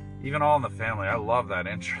even All in the Family. I love that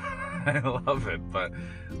intro. I love it. But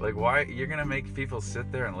like, why you're gonna make people sit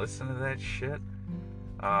there and listen to that shit?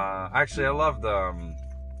 Actually, I love the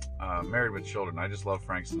Married with Children. I just love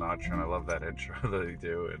Frank Sinatra, and I love that intro that they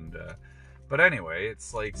do. And but anyway,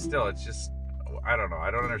 it's like, still, it's just, I don't know.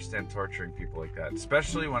 I don't understand torturing people like that,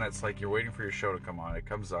 especially when it's like you're waiting for your show to come on. It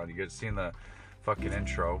comes on, you get seeing the fucking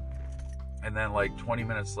intro, and then like 20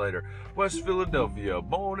 minutes later, West Philadelphia,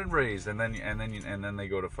 born and raised, and then they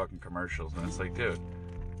go to fucking commercials, and it's like, dude,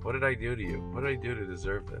 what did I do to you? What did I do to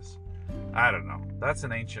deserve this? I don't know. That's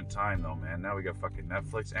an ancient time though, man. Now we got fucking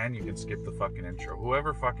Netflix, and you can skip the fucking intro.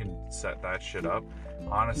 Whoever fucking set that shit up,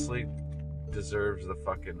 honestly, deserves the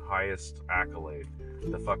fucking highest accolade.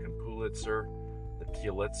 The fucking Pulitzer, the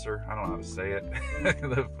Pulitzer, I don't know how to say it.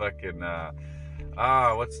 The fucking, a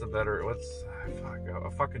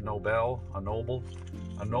fucking Nobel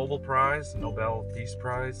Prize, Nobel Peace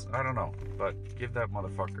Prize, I don't know, but give that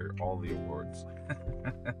motherfucker all the awards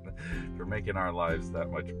for making our lives that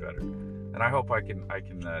much better. And I hope I can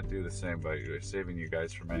do the same by saving you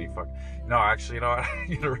guys from any fuck. No, actually, you know what?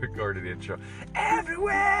 I'm gonna record an intro.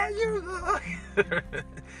 Everywhere you look,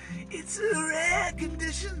 it's a rare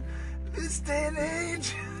condition this day and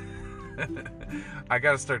age. I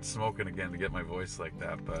gotta start smoking again to get my voice like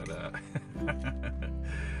that, but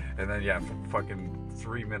and then yeah, fucking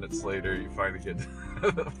 3 minutes later, you finally get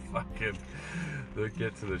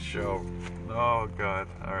to the show. Oh god!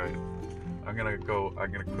 All right. I'm gonna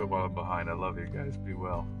quit while I'm behind. I love you guys. Be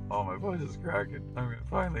well. Oh, my voice is cracking. I'm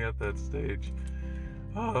finally at that stage.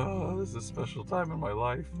 Oh, this is a special time in my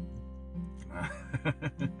life.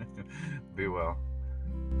 Be well.